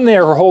have some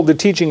there who hold the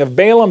teaching of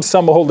Balaam,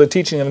 some who hold the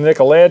teaching of the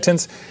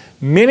Nicolaitans.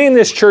 Many in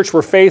this church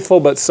were faithful,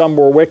 but some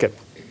were wicked.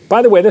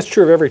 By the way, that's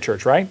true of every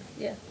church, right?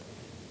 Yeah.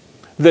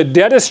 The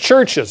deadest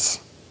churches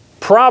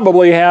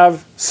probably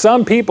have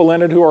some people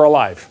in it who are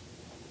alive.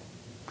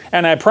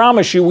 And I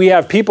promise you, we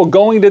have people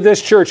going to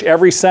this church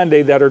every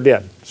Sunday that are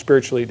dead,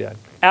 spiritually dead.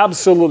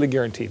 Absolutely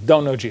guaranteed.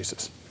 Don't know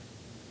Jesus.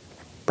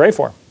 Pray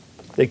for them.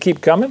 They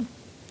keep coming,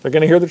 they're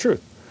going to hear the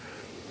truth.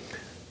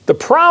 The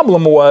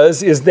problem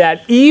is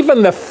that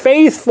even the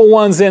faithful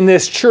ones in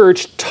this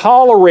church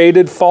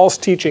tolerated false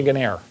teaching and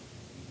error.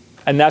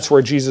 And that's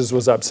where Jesus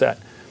was upset.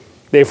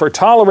 They were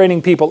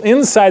tolerating people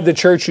inside the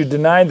church who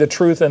denied the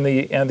truth and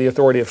the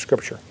authority of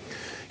Scripture.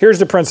 Here's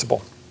the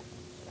principle.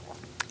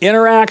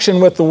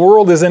 Interaction with the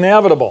world is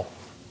inevitable.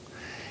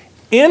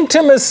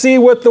 Intimacy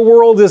with the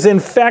world is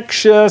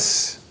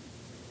infectious.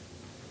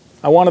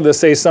 I wanted to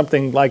say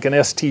something like an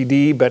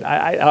STD, but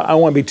I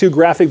want to be too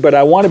graphic, but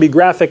I want to be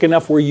graphic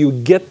enough where you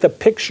get the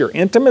picture.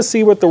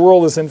 Intimacy with the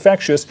world is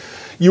infectious.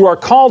 You are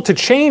called to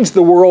change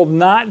the world,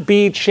 not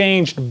be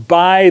changed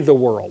by the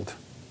world.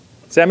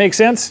 Does that make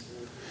sense?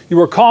 You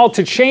are called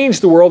to change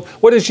the world.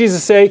 What does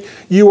Jesus say?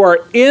 You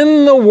are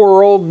in the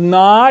world,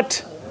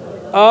 not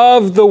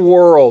of the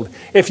world.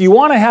 If you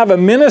want to have a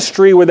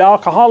ministry with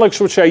alcoholics,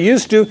 which I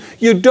used to,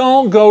 you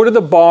don't go to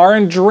the bar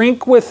and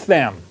drink with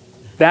them.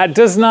 That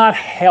does not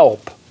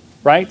help,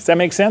 right? Does that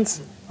make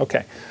sense?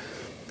 Okay.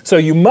 So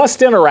you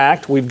must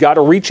interact. We've got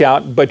to reach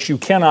out, but you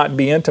cannot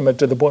be intimate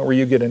to the point where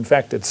you get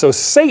infected. So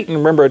Satan,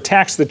 remember,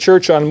 attacks the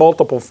church on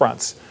multiple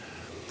fronts.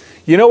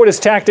 You know what his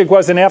tactic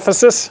was in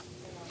Ephesus?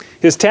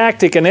 His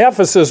tactic in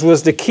Ephesus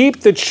was to keep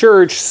the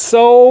church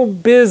so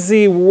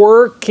busy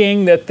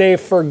working that they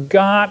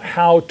forgot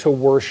how to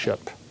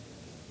worship.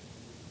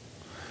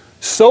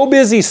 So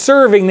busy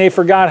serving, they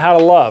forgot how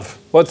to love.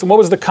 What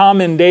was the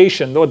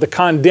commendation, or the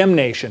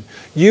condemnation?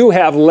 You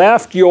have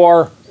left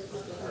your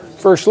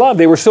first love.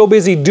 They were so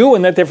busy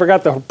doing that they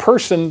forgot the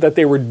person that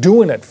they were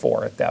doing it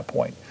for at that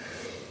point.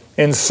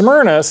 In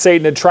Smyrna,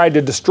 Satan had tried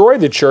to destroy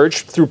the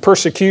church through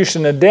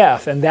persecution and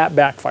death, and that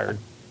backfired.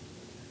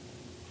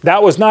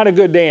 That was not a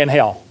good day in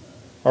hell,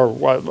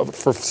 or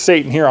for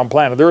Satan here on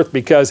planet Earth,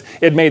 because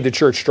it made the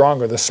church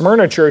stronger. The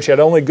Smyrna church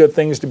had only good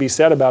things to be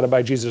said about it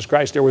by Jesus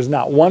Christ. There was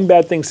not one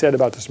bad thing said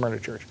about the Smyrna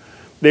church.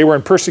 They were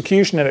in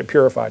persecution and it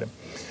purified them.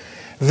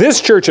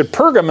 This church at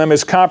Pergamum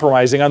is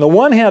compromising. On the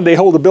one hand, they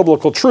hold the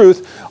biblical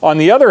truth. On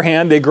the other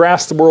hand, they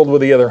grasp the world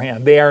with the other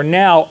hand. They are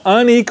now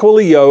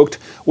unequally yoked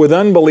with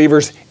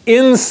unbelievers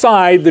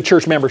inside the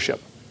church membership.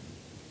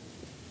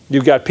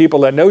 You've got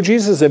people that know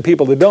Jesus and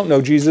people that don't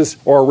know Jesus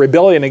or are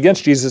rebellion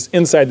against Jesus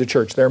inside the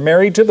church. They're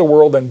married to the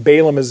world, and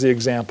Balaam is the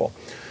example.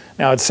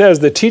 Now it says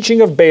the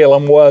teaching of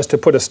Balaam was to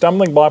put a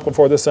stumbling block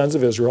before the sons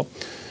of Israel,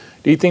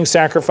 to eat things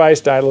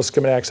sacrificed to idols,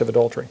 commit acts of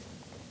adultery.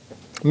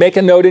 Make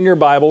a note in your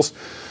Bibles.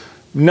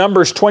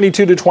 Numbers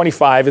 22 to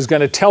 25 is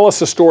going to tell us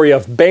the story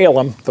of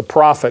Balaam, the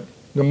prophet.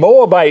 The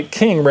Moabite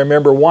king,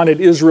 remember,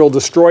 wanted Israel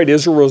destroyed.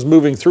 Israel was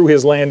moving through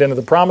his land into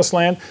the promised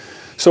land.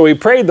 So he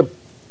paid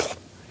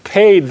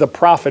the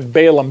prophet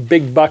Balaam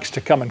big bucks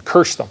to come and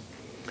curse them.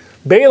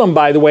 Balaam,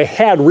 by the way,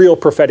 had real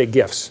prophetic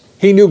gifts.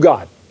 He knew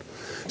God.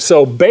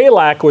 So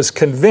Balak was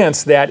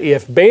convinced that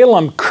if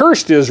Balaam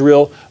cursed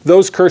Israel,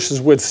 those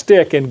curses would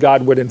stick and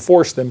God would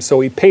enforce them.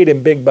 So he paid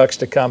him big bucks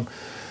to come.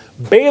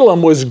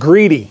 Balaam was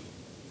greedy.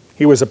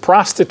 He was a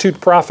prostitute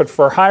prophet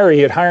for hire.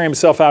 He'd hire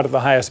himself out at the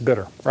highest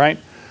bidder, right?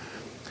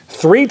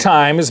 3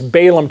 times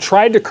Balaam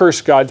tried to curse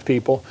God's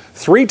people.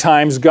 3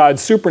 times God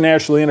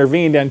supernaturally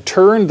intervened and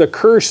turned the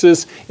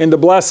curses into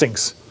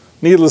blessings.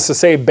 Needless to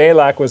say,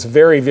 Balak was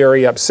very,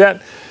 very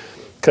upset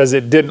because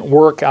it didn't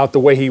work out the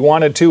way he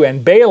wanted to,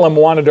 and Balaam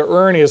wanted to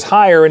earn his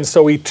hire, and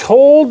so he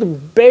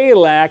told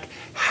Balak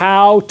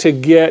how to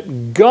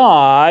get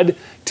God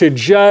to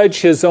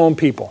judge his own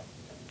people.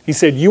 He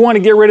said, you want to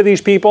get rid of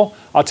these people?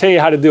 I'll tell you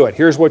how to do it.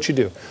 Here's what you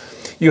do.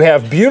 You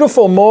have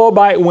beautiful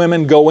Moabite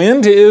women go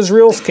into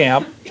Israel's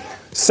camp,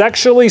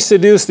 sexually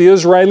seduce the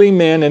Israeli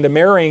men into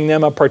marrying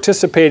them and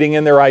participating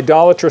in their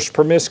idolatrous,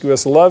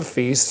 promiscuous love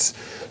feasts.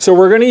 So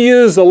we're going to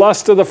use the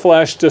lust of the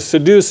flesh to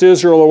seduce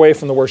Israel away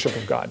from the worship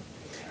of God.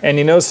 And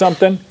you know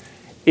something?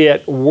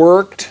 It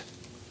worked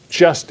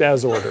just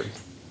as ordered.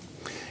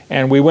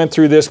 And we went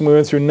through this, and we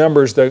went through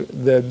Numbers.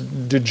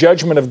 The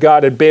judgment of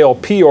God at Baal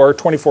Peor,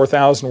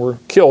 24,000 were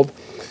killed.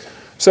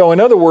 So in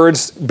other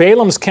words,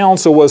 Balaam's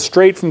counsel was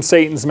straight from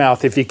Satan's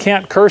mouth. If you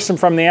can't curse him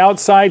from the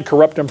outside,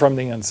 corrupt him from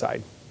the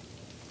inside.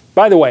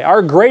 By the way,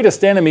 our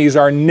greatest enemies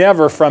are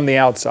never from the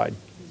outside.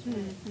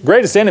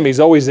 Greatest enemy is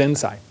always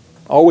inside.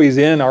 Always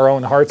in our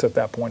own hearts at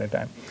that point in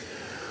time.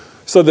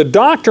 So the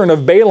doctrine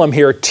of Balaam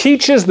here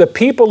teaches the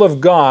people of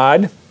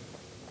God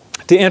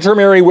to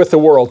intermarry with the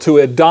world, to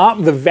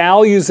adopt the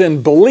values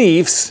and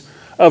beliefs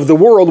of the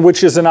world,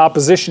 which is in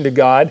opposition to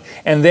God,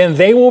 and then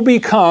they will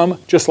become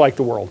just like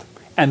the world.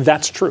 And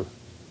that's true.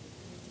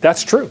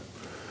 That's true.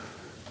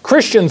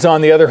 Christians,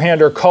 on the other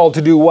hand, are called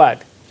to do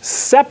what?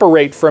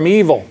 Separate from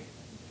evil.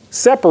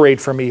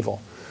 Separate from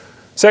evil.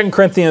 2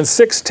 Corinthians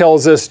 6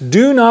 tells us,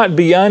 do not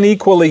be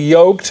unequally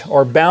yoked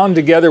or bound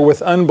together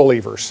with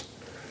unbelievers.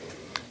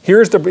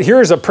 Here's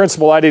a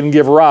principle I didn't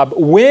give Rob.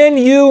 When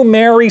you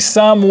marry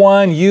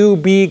someone, you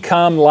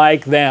become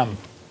like them.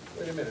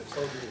 Wait a minute.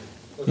 So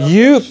was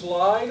that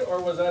slide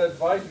or was that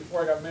advice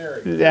before I got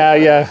married?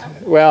 Yeah.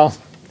 Well,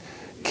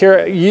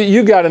 Kara,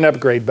 you got an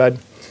upgrade, bud.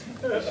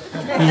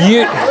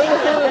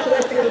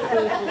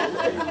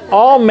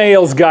 All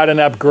males got an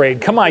upgrade.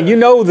 Come on, you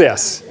know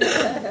this.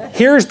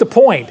 Here's the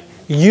point.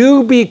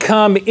 You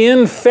become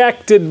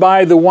infected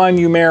by the one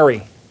you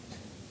marry.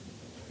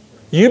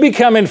 You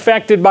become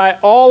infected by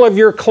all of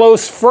your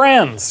close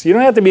friends. You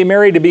don't have to be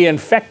married to be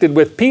infected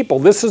with people.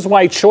 This is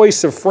why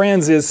choice of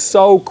friends is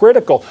so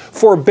critical.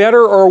 For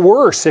better or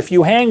worse, if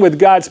you hang with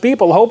God's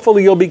people,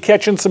 hopefully you'll be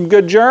catching some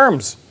good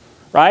germs,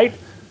 right?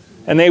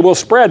 And they will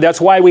spread. That's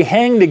why we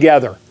hang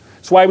together.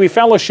 That's why we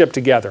fellowship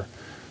together.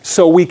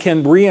 So we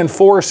can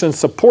reinforce and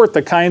support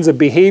the kinds of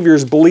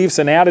behaviors, beliefs,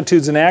 and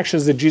attitudes and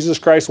actions that Jesus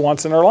Christ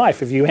wants in our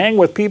life. If you hang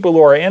with people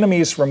who are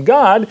enemies from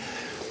God,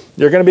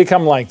 you're going to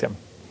become like them.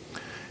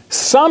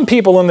 Some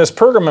people in this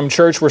Pergamum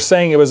church were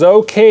saying it was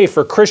okay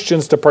for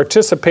Christians to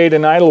participate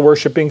in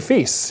idol-worshiping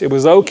feasts. It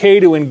was okay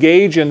to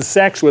engage in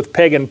sex with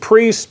pagan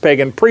priests,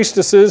 pagan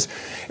priestesses.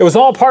 It was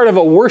all part of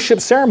a worship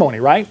ceremony,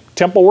 right?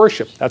 Temple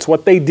worship. That's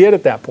what they did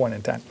at that point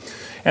in time.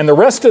 And the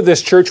rest of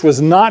this church was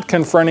not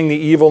confronting the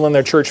evil in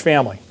their church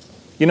family.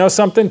 You know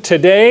something?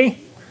 Today,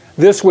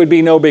 this would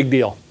be no big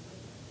deal.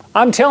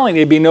 I'm telling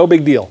you, it'd be no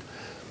big deal.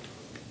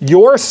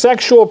 Your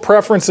sexual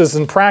preferences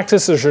and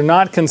practices are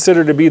not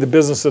considered to be the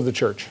business of the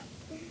church.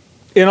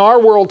 In our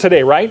world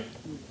today, right?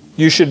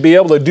 You should be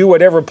able to do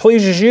whatever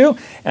pleases you,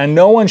 and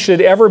no one should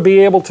ever be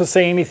able to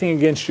say anything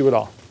against you at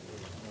all.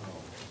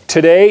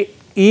 Today,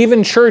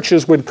 even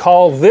churches would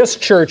call this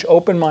church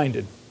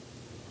open-minded,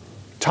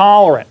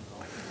 tolerant,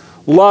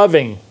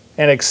 loving,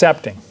 and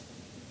accepting.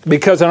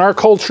 Because in our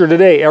culture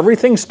today,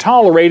 everything's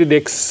tolerated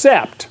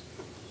except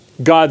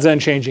God's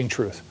unchanging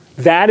truth.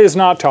 That is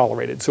not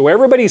tolerated. So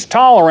everybody's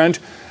tolerant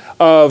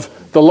of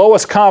the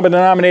lowest common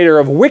denominator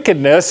of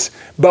wickedness,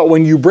 but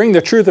when you bring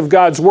the truth of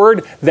God's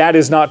word, that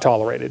is not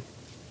tolerated,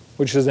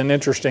 which is an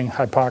interesting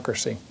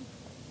hypocrisy.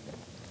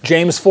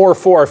 James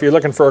 4:4, if you're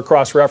looking for a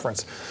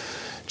cross-reference.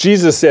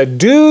 Jesus said,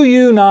 do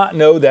you not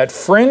know that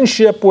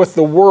friendship with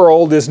the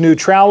world is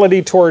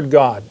neutrality toward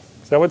God?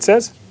 Is that what it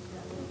says?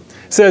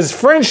 It says,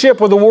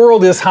 friendship with the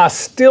world is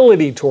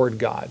hostility toward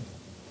God.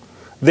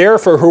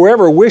 Therefore,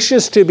 whoever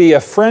wishes to be a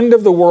friend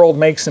of the world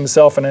makes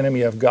himself an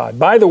enemy of God.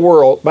 By the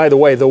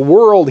way, the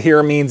world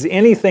here means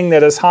anything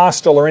that is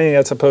hostile or anything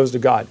that's opposed to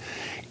God.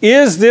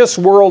 Is this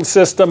world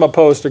system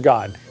opposed to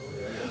God?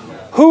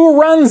 Who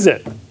runs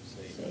it?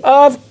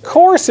 Of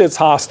course it's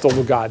hostile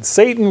to God.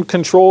 Satan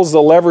controls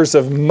the levers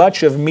of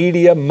much of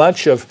media,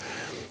 much of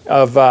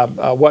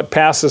what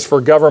passes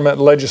for government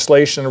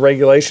legislation and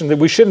regulation. That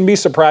we shouldn't be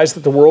surprised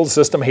that the world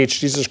system hates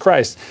Jesus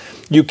Christ.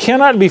 You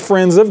cannot be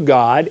friends of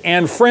God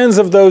and friends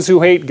of those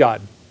who hate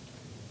God.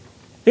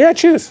 You gotta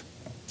choose.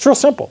 It's real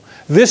simple.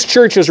 This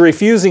church is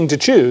refusing to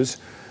choose.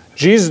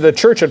 The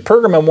church at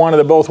Pergamum wanted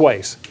it both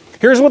ways.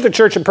 Here's what the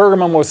church at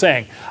Pergamum was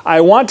saying.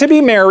 I want to be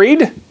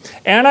married,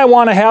 and I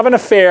want to have an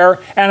affair,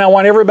 and I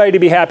want everybody to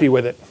be happy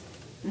with it.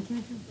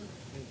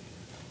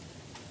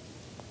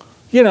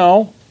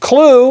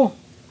 Clue,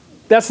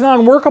 that's not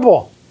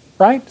unworkable,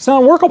 right? It's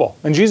not unworkable.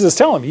 And Jesus is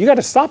telling them, you got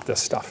to stop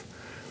this stuff.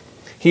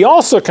 He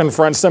also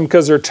confronts them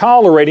because they're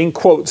tolerating,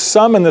 quote,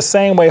 some in the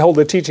same way hold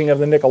the teaching of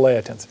the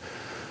Nicolaitans.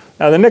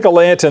 Now, the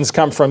Nicolaitans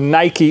come from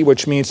Nike,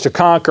 which means to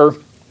conquer,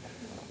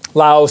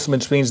 Laos,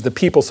 which means the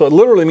people. So it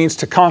literally means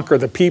to conquer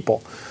the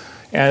people.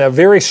 And a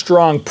very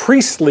strong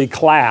priestly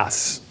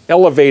class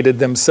elevated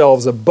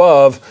themselves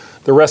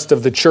above the rest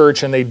of the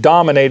church, and they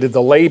dominated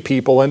the lay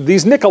people. And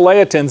these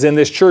Nicolaitans in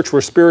this church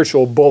were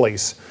spiritual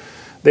bullies.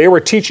 They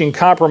were teaching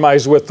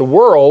compromise with the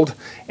world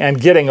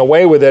and getting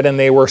away with it, and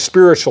they were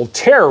spiritual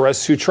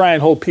terrorists who try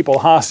and hold people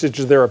hostage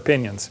to their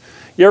opinions.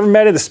 You ever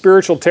met a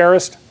spiritual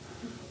terrorist?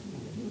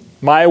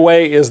 My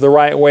way is the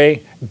right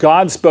way.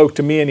 God spoke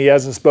to me and he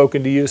hasn't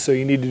spoken to you, so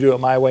you need to do it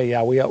my way.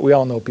 Yeah, we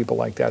all know people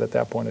like that at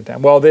that point in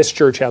time. Well, this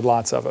church had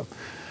lots of them.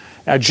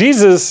 Now,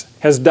 Jesus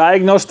has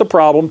diagnosed the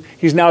problem.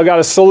 He's now got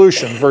a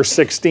solution. Verse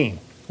 16.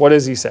 What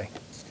does he say?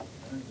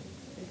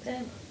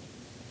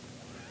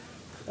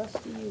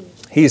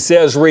 He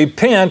says,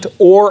 repent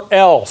or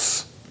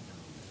else.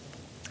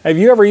 Have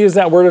you ever used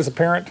that word as a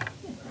parent?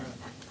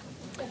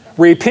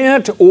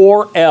 Repent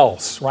or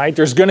else, right?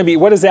 There's going to be,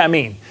 what does that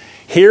mean?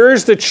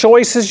 Here's the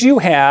choices you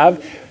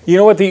have. You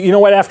know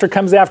what after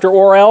comes after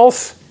or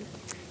else?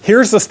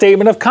 Here's the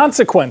statement of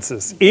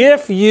consequences.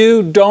 If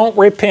you don't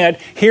repent,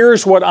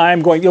 here's what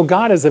I'm going.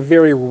 God is a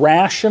very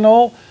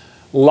rational,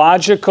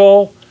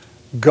 logical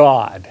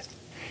God.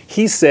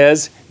 He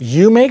says,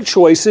 you make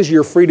choices,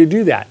 you're free to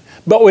do that.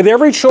 But with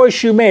every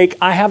choice you make,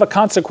 I have a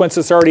consequence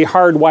that's already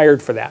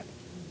hardwired for that.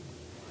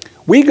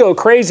 We go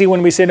crazy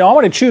when we say, no, I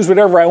want to choose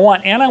whatever I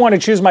want, and I want to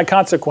choose my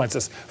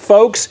consequences.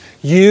 Folks,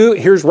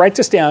 write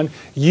this down,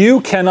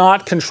 you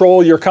cannot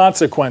control your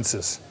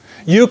consequences.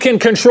 You can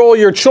control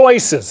your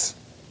choices.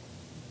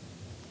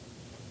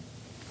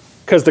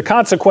 Because the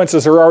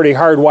consequences are already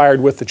hardwired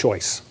with the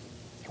choice.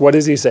 What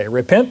does he say?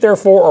 Repent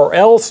therefore, or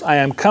else I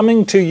am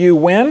coming to you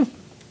when?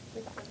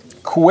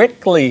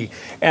 Quickly.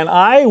 And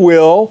I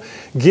will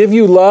give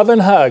you love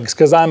and hugs,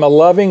 because I'm a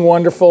loving,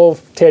 wonderful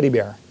teddy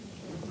bear.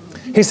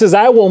 He says,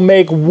 I will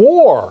make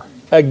war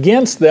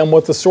against them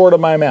with the sword of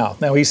my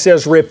mouth. Now he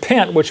says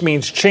repent, which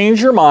means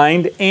change your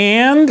mind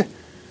and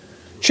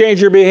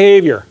change your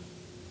behavior.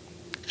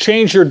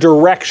 Change your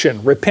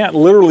direction. Repent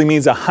literally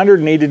means a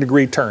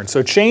 180-degree turn.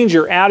 So change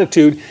your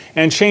attitude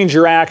and change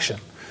your action.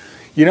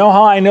 You know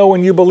how I know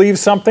when you believe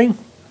something?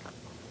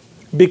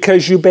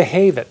 Because you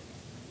behave it.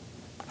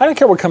 I don't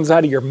care what comes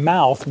out of your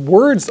mouth.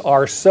 Words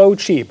are so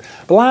cheap.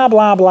 Blah,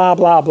 blah, blah,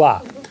 blah,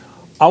 blah.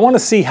 I want to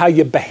see how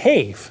you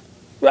behave.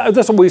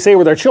 That's what we say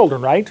with our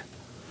children, right?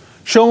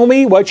 Show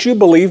me what you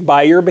believe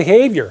by your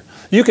behavior.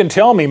 You can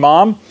tell me,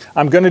 Mom,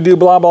 I'm going to do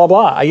blah, blah,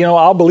 blah.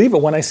 I'll believe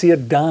it when I see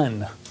it done.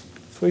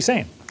 That's what he's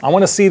saying. I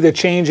want to see the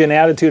change in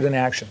attitude and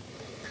action.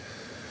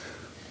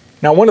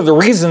 Now, one of the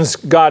reasons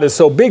God is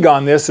so big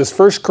on this is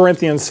 1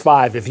 Corinthians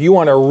 5. If you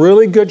want a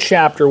really good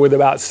chapter with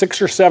about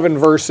 6 or 7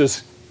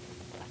 verses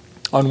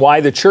on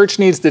why the church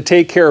needs to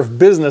take care of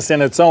business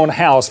in its own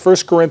house, 1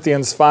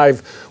 Corinthians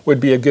 5 would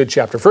be a good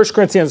chapter. 1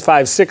 Corinthians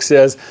 5:6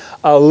 says,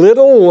 a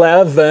little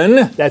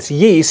leaven, that's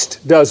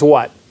yeast, does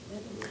what?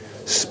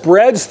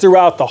 Spreads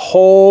throughout the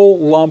whole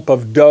lump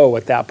of dough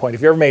at that point.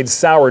 If you ever made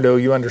sourdough,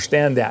 you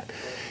understand that.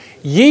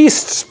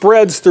 Yeast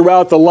spreads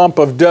throughout the lump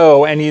of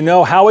dough, and you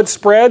know how it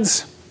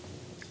spreads?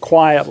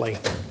 Quietly.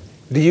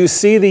 Do you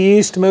see the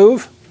yeast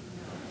move?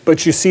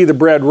 But you see the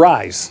bread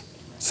rise.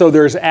 So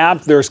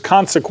there's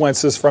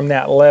consequences from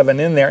that leaven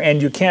in there,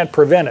 and you can't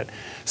prevent it.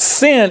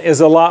 Sin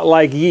is a lot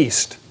like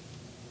yeast.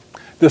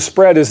 The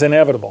spread is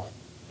inevitable.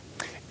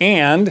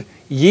 And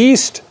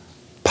yeast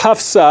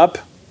puffs up.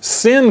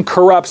 Sin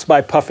corrupts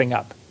by puffing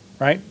up,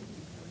 right?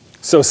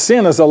 So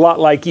sin is a lot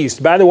like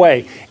yeast. By the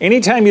way,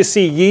 anytime you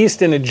see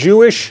yeast in a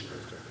Jewish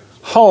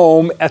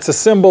home, that's a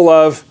symbol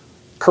of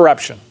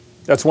corruption.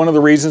 That's one of the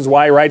reasons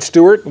why, right,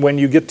 Stuart, when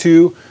you get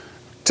to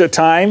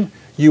time,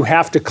 you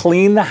have to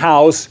clean the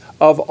house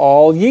of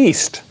all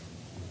yeast.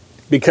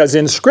 Because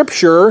in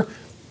Scripture,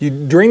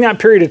 during that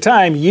period of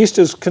time, yeast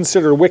is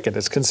considered wicked.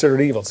 It's considered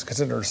evil. It's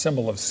considered a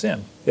symbol of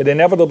sin. It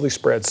inevitably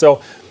spreads.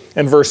 So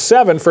in verse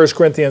 7, 1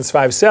 Corinthians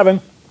 5:7,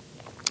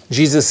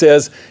 Jesus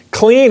says,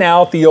 clean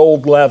out the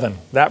old leaven.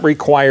 That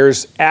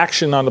requires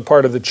action on the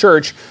part of the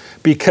church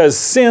because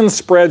sin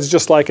spreads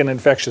just like an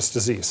infectious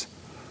disease.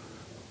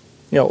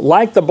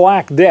 Like the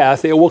Black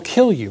Death, it will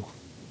kill you.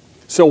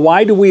 So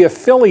why do we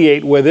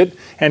affiliate with it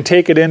and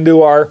take it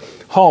into our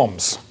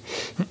homes?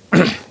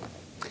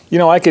 You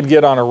know, I could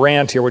get on a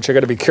rant here, which I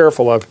got to be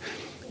careful of.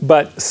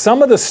 But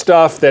some of the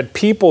stuff that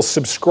people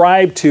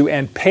subscribe to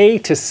and pay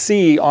to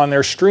see on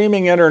their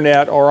streaming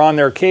internet or on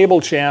their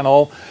cable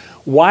channel,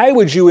 why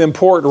would you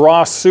import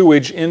raw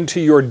sewage into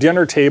your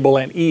dinner table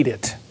and eat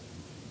it?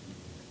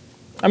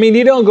 I mean,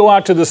 you don't go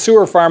out to the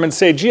sewer farm and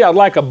say, gee, I'd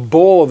like a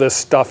bowl of this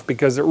stuff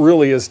because it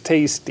really is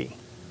tasty.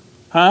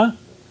 Huh?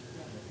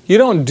 You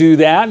don't do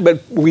that,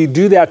 but we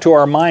do that to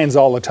our minds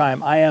all the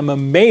time. I am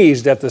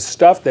amazed at the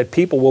stuff that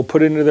people will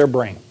put into their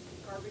brain.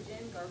 Garbage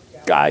in,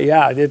 garbage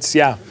out.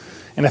 Yeah.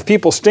 And if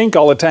people stink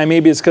all the time,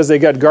 maybe it's because they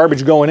got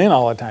garbage going in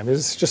all the time.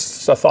 It's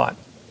just a thought.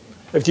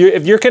 If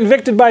you're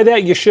convicted by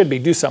that, you should be.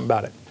 Do something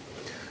about it.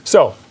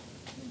 So,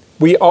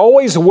 we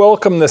always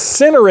welcome the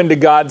sinner into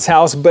God's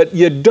house, but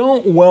you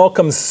don't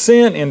welcome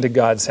sin into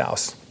God's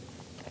house.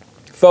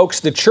 Folks,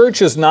 the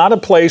church is not a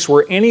place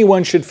where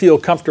anyone should feel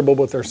comfortable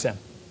with their sin.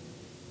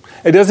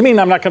 It doesn't mean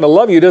I'm not going to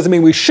love you. It doesn't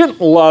mean we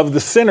shouldn't love the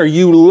sinner.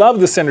 You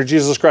love the sinner.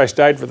 Jesus Christ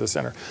died for the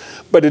sinner.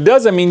 But it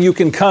doesn't mean you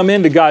can come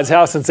into God's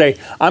house and say,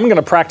 I'm going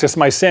to practice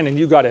my sin and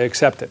you got to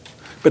accept it.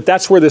 But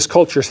that's where this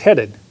culture's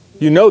headed.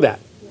 You know that.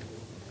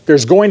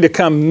 There's going to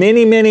come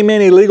many, many,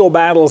 many legal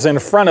battles in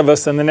front of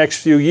us in the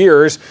next few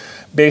years,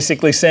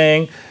 basically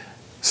saying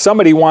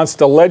somebody wants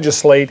to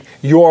legislate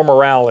your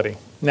morality.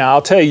 Now,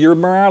 I'll tell you, your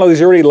morality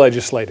is already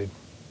legislated.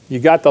 You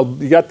got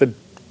the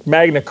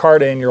Magna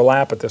Carta in your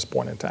lap at this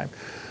point in time.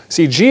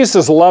 See,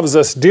 Jesus loves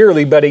us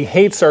dearly, but he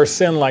hates our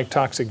sin like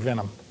toxic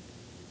venom.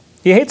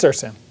 He hates our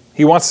sin.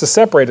 He wants to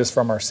separate us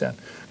from our sin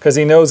because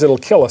he knows it'll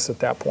kill us at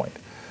that point.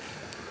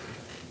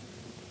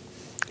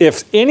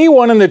 If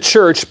anyone in the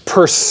church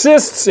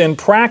persists in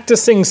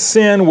practicing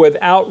sin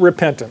without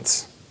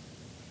repentance,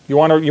 you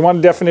want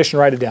a definition,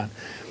 write it down.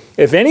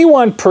 If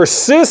anyone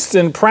persists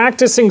in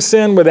practicing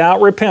sin without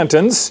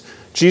repentance,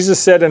 Jesus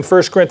said in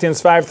 1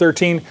 Corinthians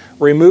 5:13,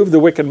 remove the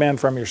wicked man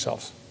from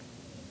yourselves.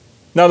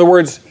 In other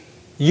words,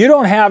 you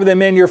don't have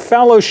them in your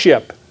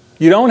fellowship.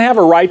 You don't have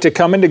a right to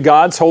come into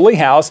God's holy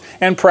house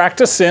and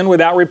practice sin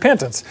without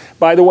repentance.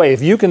 By the way,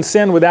 if you can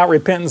sin without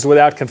repentance,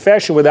 without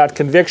confession, without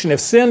conviction,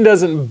 if sin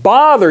doesn't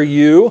bother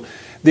you,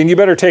 then you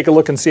better take a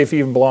look and see if you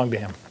even belong to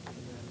him.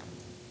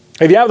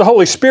 If you have the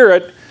Holy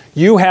Spirit,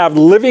 you have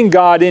living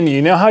God in you.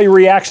 You know how he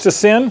reacts to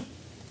sin?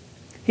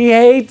 He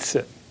hates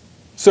it.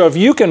 So if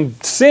you can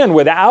sin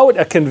without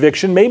a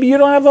conviction, maybe you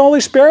don't have the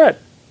Holy Spirit.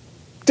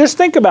 Just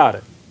think about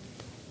it.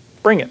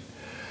 Bring it.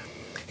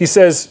 He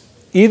says,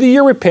 either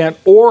you repent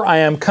or I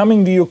am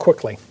coming to you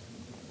quickly.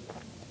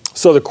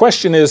 So the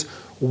question is,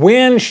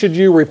 when should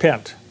you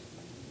repent?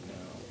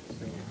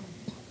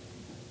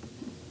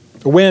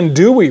 When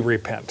do we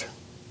repent?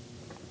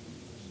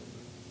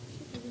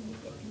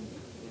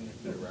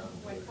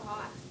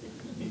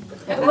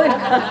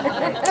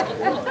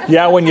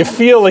 Yeah, when you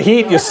feel the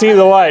heat, you see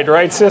the light,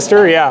 right,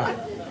 sister? Yeah.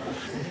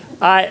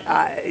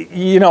 I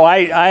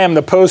am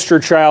the poster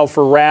child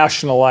for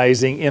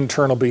rationalizing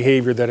internal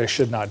behavior that I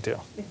should not do.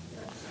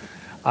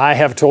 I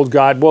have told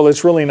God, well,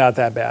 it's really not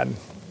that bad.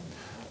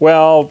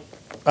 Well,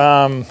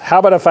 how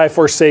about if I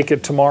forsake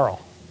it tomorrow?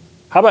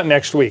 How about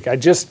next week?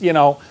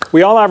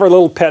 We all have our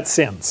little pet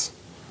sins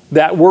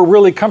that we're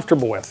really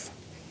comfortable with.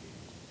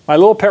 My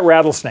little pet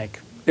rattlesnake,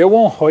 it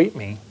won't hurt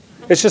me.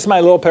 It's just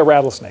my little pet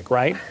rattlesnake,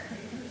 right?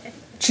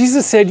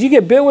 Jesus said, you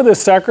get bit with a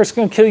sucker, it's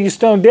going to kill you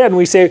stone dead. And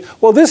we say,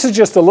 well, this is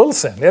just a little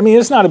sin. I mean,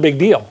 it's not a big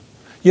deal.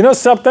 You know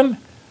something?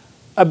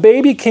 A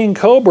baby king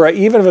cobra,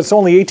 even if it's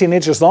only 18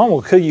 inches long,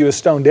 will kill you a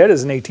stone dead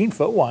as an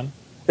 18-foot one.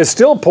 It's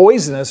still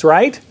poisonous,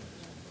 right?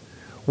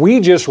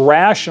 We just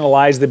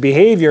rationalize the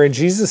behavior, and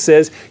Jesus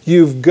says,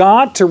 you've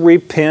got to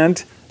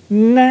repent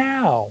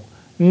now.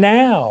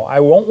 Now. I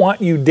won't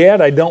want you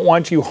dead. I don't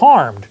want you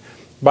harmed.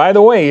 By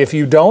the way, if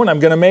you don't, I'm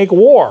going to make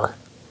war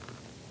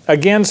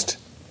against,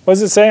 what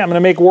does it say? I'm going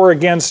to make war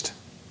against,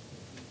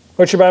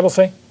 what's your Bible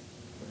say?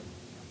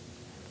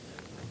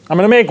 I'm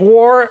going to make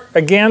war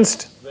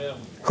against them.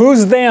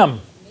 Who's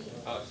them?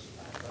 Us.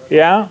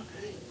 Yeah?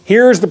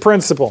 Here's the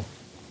principle.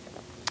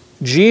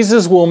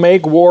 Jesus will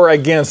make war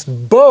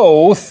against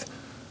both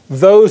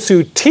those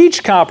who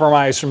teach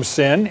compromise from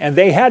sin, and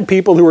they had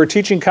people who were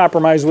teaching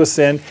compromise with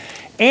sin,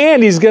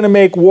 and he's going to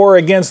make war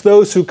against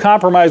those who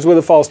compromise with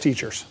the false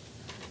teachers.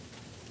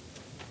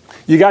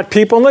 You got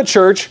people in the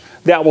church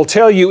that will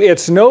tell you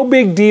it's no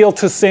big deal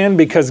to sin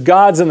because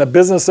God's in the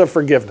business of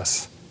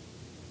forgiveness.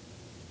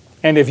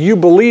 And if you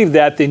believe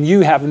that, then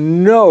you have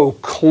no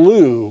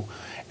clue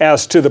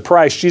as to the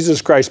price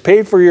Jesus Christ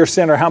paid for your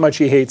sin or how much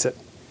he hates it.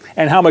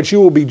 And how much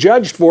you will be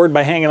judged for it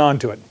by hanging on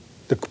to it.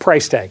 The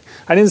price tag.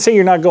 I didn't say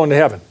you're not going to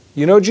heaven.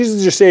 You know Jesus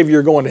is your Savior,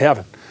 you're going to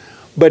heaven.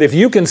 But if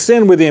you can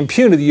sin with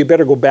impunity, you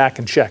better go back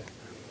and check.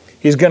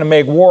 He's going to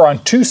make war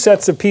on two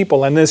sets of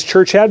people, and this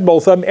church had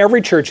both of them.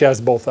 Every church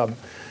has both of them.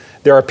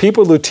 There are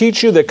people who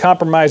teach you that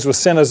compromise with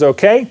sin is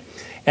okay,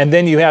 and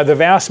then you have the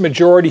vast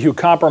majority who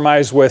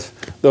compromise with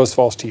those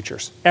false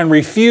teachers and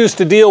refuse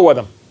to deal with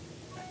them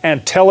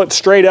and tell it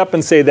straight up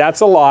and say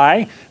that's a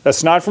lie,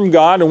 that's not from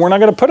God, and we're not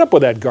going to put up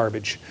with that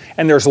garbage.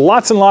 And there's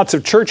lots and lots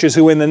of churches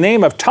who in the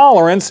name of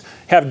tolerance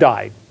have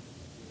died.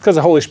 Because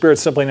the Holy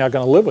Spirit's simply not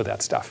going to live with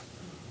that stuff.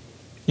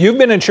 You've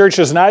been in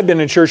churches and I've been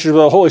in churches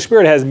where the Holy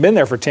Spirit hasn't been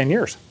there for 10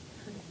 years.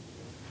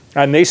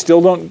 And they still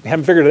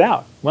haven't figured it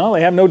out. Well,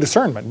 they have no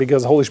discernment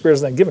because the Holy Spirit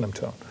hasn't given them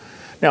to them.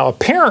 Now,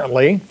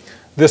 apparently,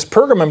 this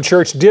Pergamum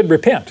church did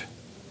repent.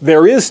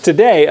 There is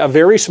today a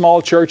very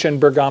small church in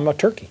Bergamo,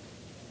 Turkey,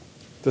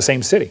 the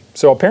same city.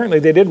 So apparently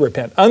they did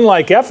repent.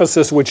 Unlike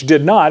Ephesus, which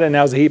did not, and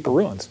now is a heap of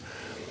ruins.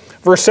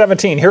 Verse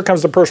 17, here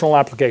comes the personal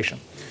application.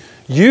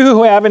 You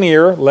who have an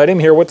ear, let him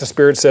hear what the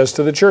Spirit says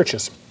to the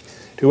churches.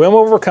 To him who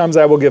overcomes,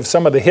 I will give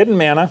some of the hidden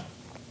manna.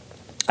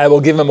 I will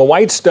give him a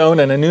white stone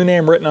and a new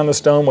name written on the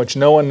stone, which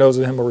no one knows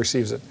of him who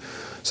receives it.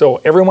 So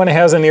everyone who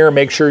has an ear,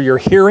 make sure you're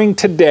hearing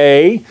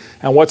today.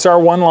 And what's our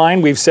one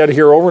line? We've said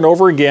here over and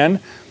over again.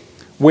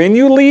 When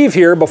you leave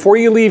here, before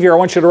you leave here, I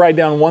want you to write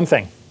down one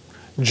thing.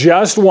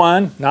 Just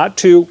one, not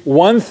two.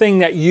 One thing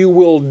that you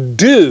will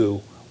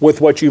do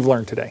with what you've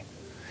learned today.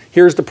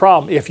 Here's the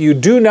problem. If you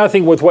do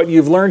nothing with what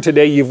you've learned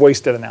today, you've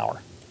wasted an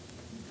hour.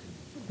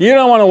 You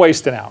don't want to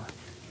waste an hour,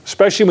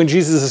 especially when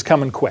Jesus is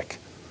coming quick.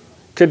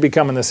 Could be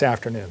coming this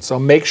afternoon. So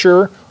make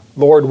sure,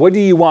 Lord, what do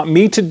you want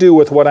me to do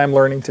with what I'm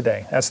learning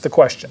today? That's the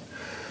question.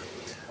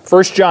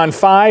 1 John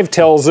 5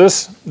 tells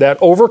us that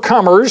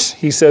overcomers,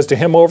 he says to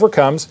him who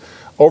overcomes,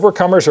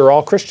 overcomers are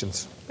all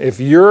Christians. If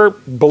you're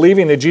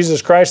believing that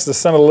Jesus Christ is the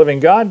Son of the living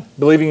God,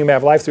 believing you may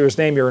have life through his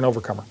name, you're an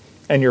overcomer.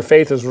 And your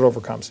faith is what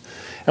overcomes.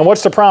 And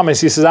what's the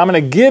promise? He says, I'm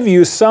going to give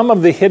you some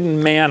of the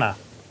hidden manna.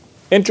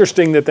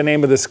 Interesting that the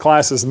name of this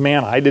class is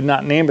manna. I did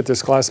not name it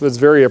this class, but it's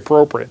very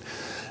appropriate.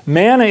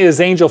 Manna is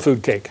angel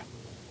food cake,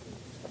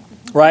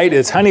 right?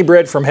 It's honey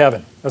bread from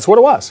heaven. That's what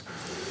it was.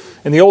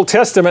 In the Old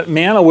Testament,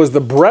 manna was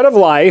the bread of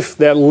life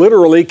that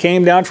literally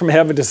came down from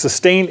heaven to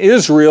sustain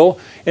Israel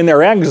in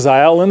their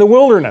exile in the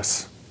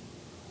wilderness.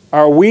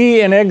 Are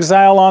we in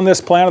exile on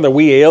this planet? Are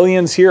we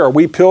aliens here? Are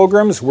we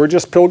pilgrims? We're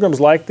just pilgrims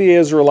like the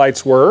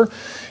Israelites were.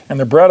 And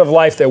the bread of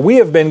life that we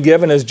have been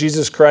given is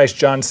Jesus Christ.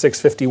 John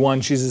 6:51,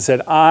 Jesus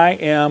said, I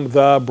am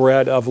the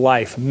bread of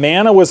life.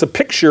 Manna was a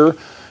picture,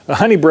 a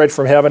honey bread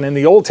from heaven. In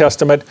the Old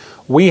Testament,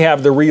 we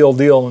have the real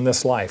deal in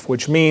this life,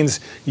 which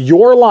means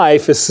your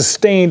life is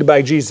sustained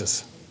by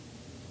Jesus.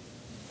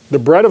 The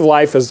bread of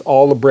life is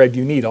all the bread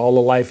you need, all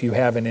the life you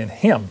have in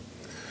him.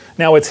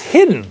 Now, it's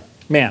hidden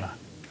manna.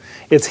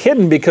 It's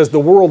hidden because the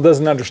world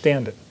doesn't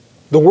understand it.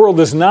 The world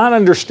does not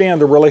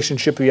understand the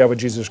relationship we have with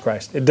Jesus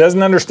Christ. It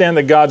doesn't understand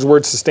that God's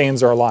word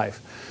sustains our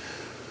life.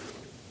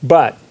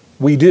 But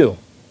we do.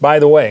 By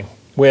the way,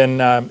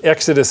 when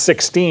Exodus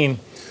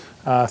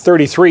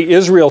 16:33,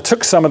 Israel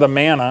took some of the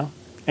manna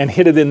and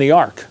hid it in the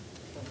ark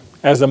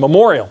as a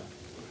memorial.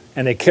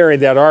 And they carried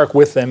that ark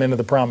with them into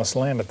the promised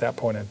land at that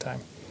point in time.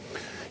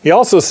 He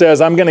also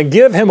says, I'm going to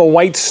give him a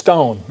white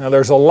stone. Now,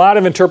 there's a lot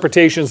of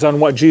interpretations on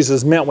what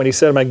Jesus meant when he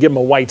said, I'm going to give him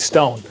a white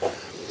stone.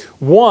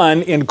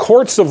 One, in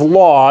courts of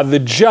law, the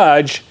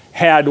judge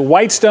had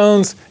white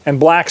stones and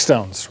black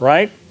stones,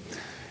 right?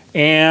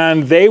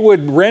 And they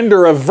would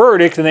render a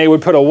verdict, and they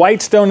would put a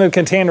white stone in a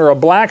container, a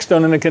black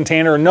stone in a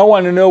container, and no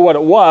one would know what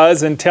it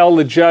was until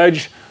the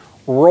judge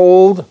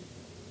rolled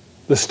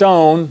the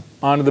stone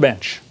onto the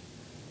bench.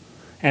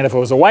 And if it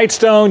was a white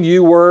stone,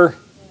 you were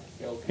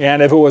guilty.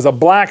 And if it was a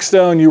black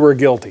stone, you were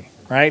guilty,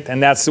 right?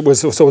 And so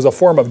it was a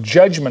form of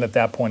judgment at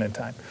that point in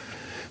time.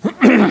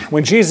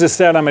 When Jesus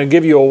said, I'm going to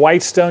give you a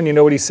white stone, you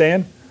know what he's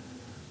saying?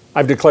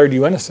 I've declared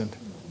you innocent.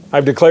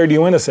 I've declared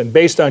you innocent.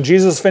 Based on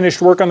Jesus'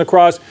 finished work on the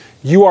cross,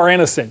 you are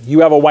innocent. You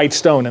have a white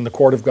stone in the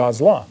court of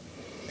God's law.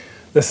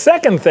 The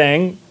second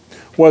thing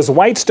was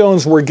white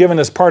stones were given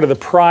as part of the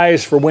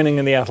prize for winning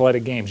in the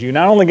athletic games. You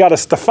not only got a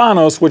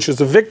Stephanos, which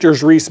is a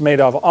victor's wreath made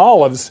of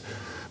olives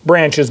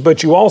branches,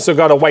 but you also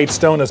got a white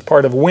stone as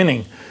part of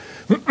winning.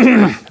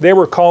 They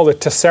were called a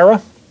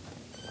tessera,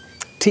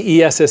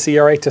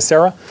 T-E-S-S-E-R-A,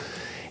 tessera.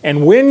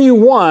 And when you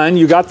won,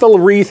 you got the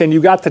wreath and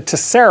you got the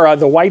tessera,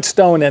 the white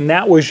stone, and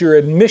that was your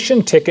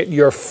admission ticket,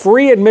 your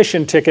free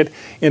admission ticket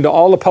into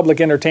all the public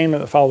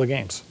entertainment that followed the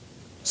games.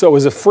 So it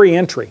was a free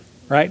entry,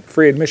 right?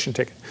 Free admission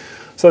ticket.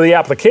 So the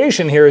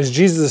application here is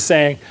Jesus is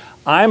saying,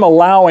 I'm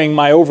allowing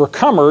my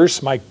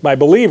overcomers, my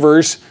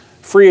believers,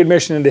 free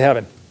admission into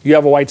heaven. You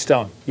have a white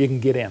stone. You can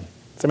get in.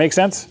 Does that make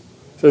sense?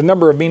 So there's a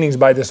number of meanings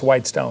by this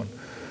white stone.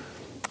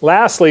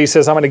 Lastly, he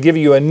says, I'm going to give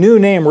you a new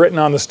name written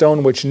on the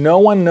stone which no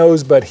one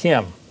knows but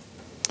him.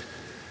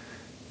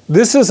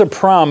 This is a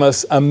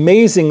promise,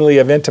 amazingly,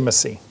 of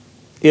intimacy.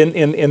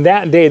 In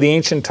that day, the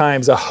ancient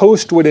times, a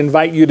host would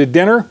invite you to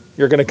dinner.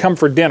 You're going to come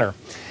for dinner.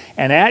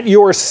 And at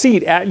your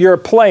seat, at your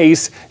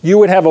place, you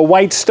would have a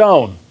white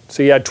stone.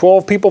 So you had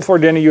 12 people for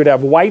dinner. You would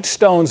have white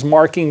stones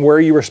marking where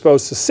you were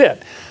supposed to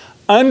sit.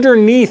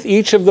 Underneath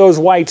each of those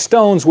white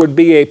stones would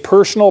be a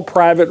personal,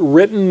 private,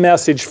 written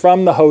message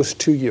from the host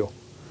to you.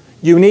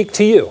 Unique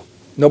to you.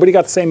 Nobody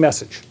got the same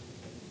message.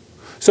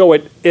 So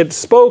it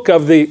spoke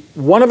of the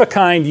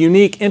one-of-a-kind,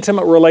 unique,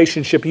 intimate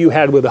relationship you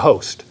had with the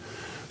host.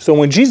 So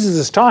when Jesus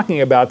is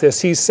talking about this,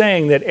 he's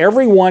saying that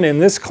everyone in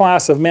this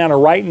class of manna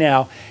right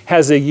now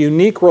has a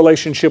unique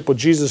relationship with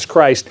Jesus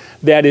Christ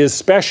that is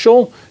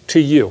special to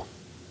you.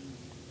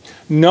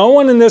 No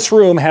one in this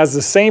room has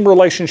the same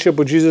relationship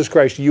with Jesus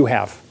Christ you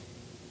have.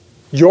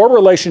 Your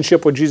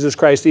relationship with Jesus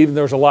Christ, even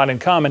though there's a lot in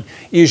common,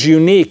 is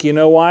unique. You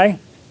know why?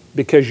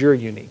 Because you're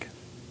unique.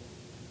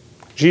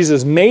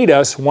 Jesus made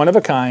us one of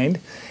a kind,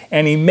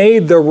 and He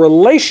made the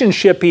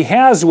relationship He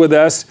has with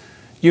us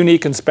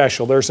unique and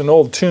special. There's an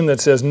old tune that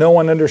says, "No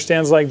one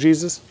understands like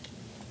Jesus."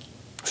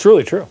 It's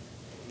really true.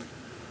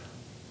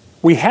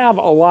 We have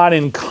a lot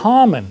in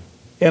common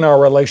in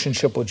our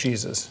relationship with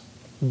Jesus,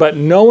 but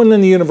no one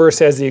in the universe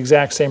has the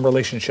exact same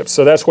relationship.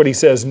 So that's what He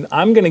says.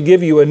 I'm going to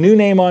give you a new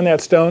name on that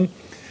stone.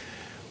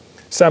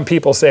 Some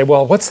people say,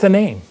 well, what's the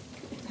name?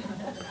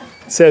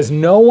 It says,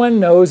 no one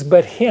knows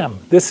but Him.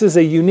 This is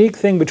a unique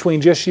thing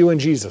between just you and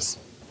Jesus.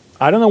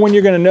 I don't know when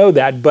you're going to know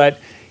that, but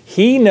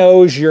He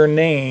knows your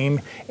name,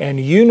 and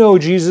you know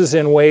Jesus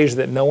in ways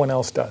that no one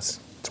else does.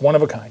 It's one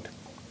of a kind.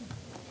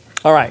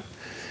 All right,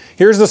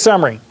 here's the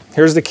summary.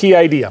 Here's the key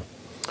idea.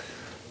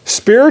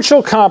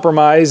 Spiritual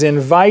compromise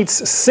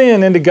invites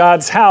sin into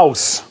God's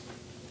house.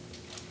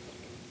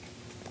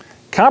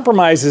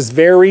 Compromise is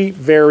very,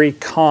 very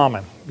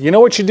common. You know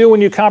what you do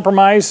when you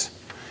compromise?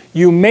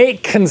 You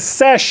make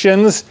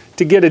concessions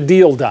to get a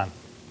deal done.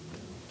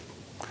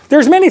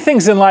 There's many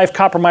things in life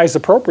compromise is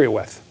appropriate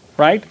with,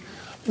 right?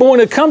 But when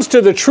it comes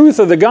to the truth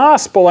of the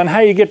gospel and how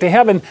you get to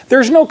heaven,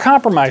 there's no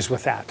compromise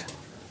with that.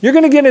 You're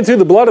going to get into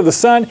the blood of the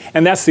Son,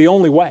 and that's the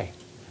only way,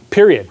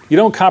 period. You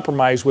don't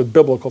compromise with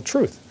biblical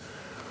truth.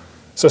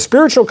 So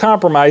spiritual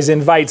compromise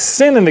invites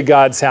sin into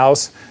God's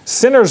house.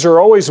 Sinners are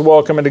always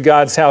welcome into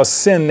God's house.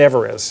 Sin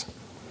never is.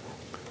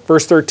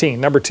 Verse 13,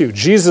 number 2,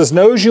 Jesus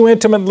knows you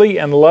intimately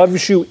and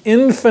loves you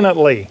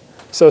infinitely,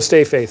 so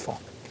stay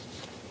faithful.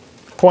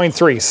 Point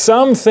 3,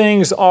 some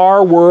things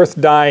are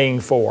worth dying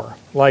for,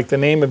 like the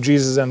name of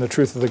Jesus and the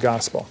truth of the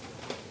gospel.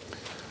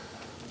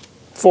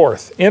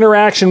 Fourth,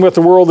 interaction with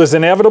the world is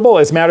inevitable.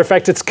 As a matter of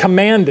fact, it's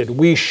commanded.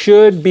 We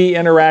should be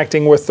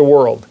interacting with the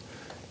world.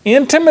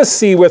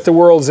 Intimacy with the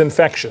world is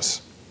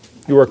infectious.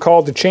 You are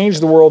called to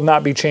change the world,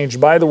 not be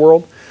changed by the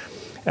world.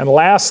 And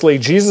lastly,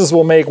 Jesus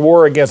will make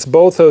war against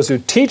both those who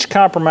teach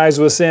compromise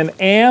with sin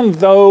and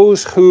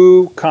those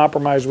who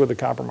compromise with the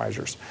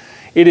compromisers.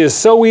 It is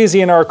so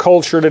easy in our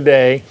culture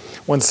today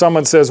when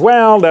someone says,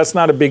 well, that's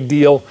not a big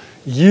deal.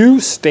 You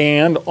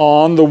stand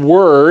on the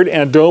Word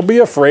and don't be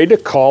afraid to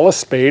call a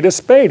spade a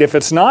spade. If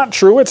it's not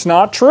true, it's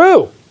not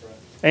true.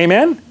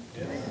 Amen?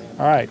 Yes.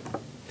 All right.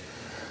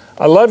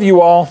 I love you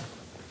all.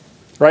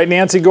 Right,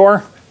 Nancy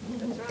Gore?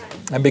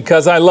 And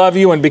because I love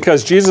you and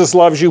because Jesus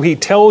loves you, He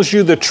tells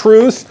you the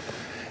truth.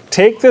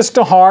 Take this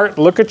to heart.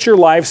 Look at your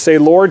life. Say,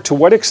 Lord, to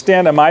what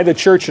extent am I the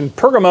church in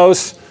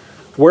Pergamos?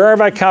 Where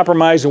have I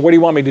compromised and what do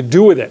you want me to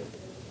do with it?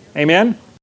 Amen?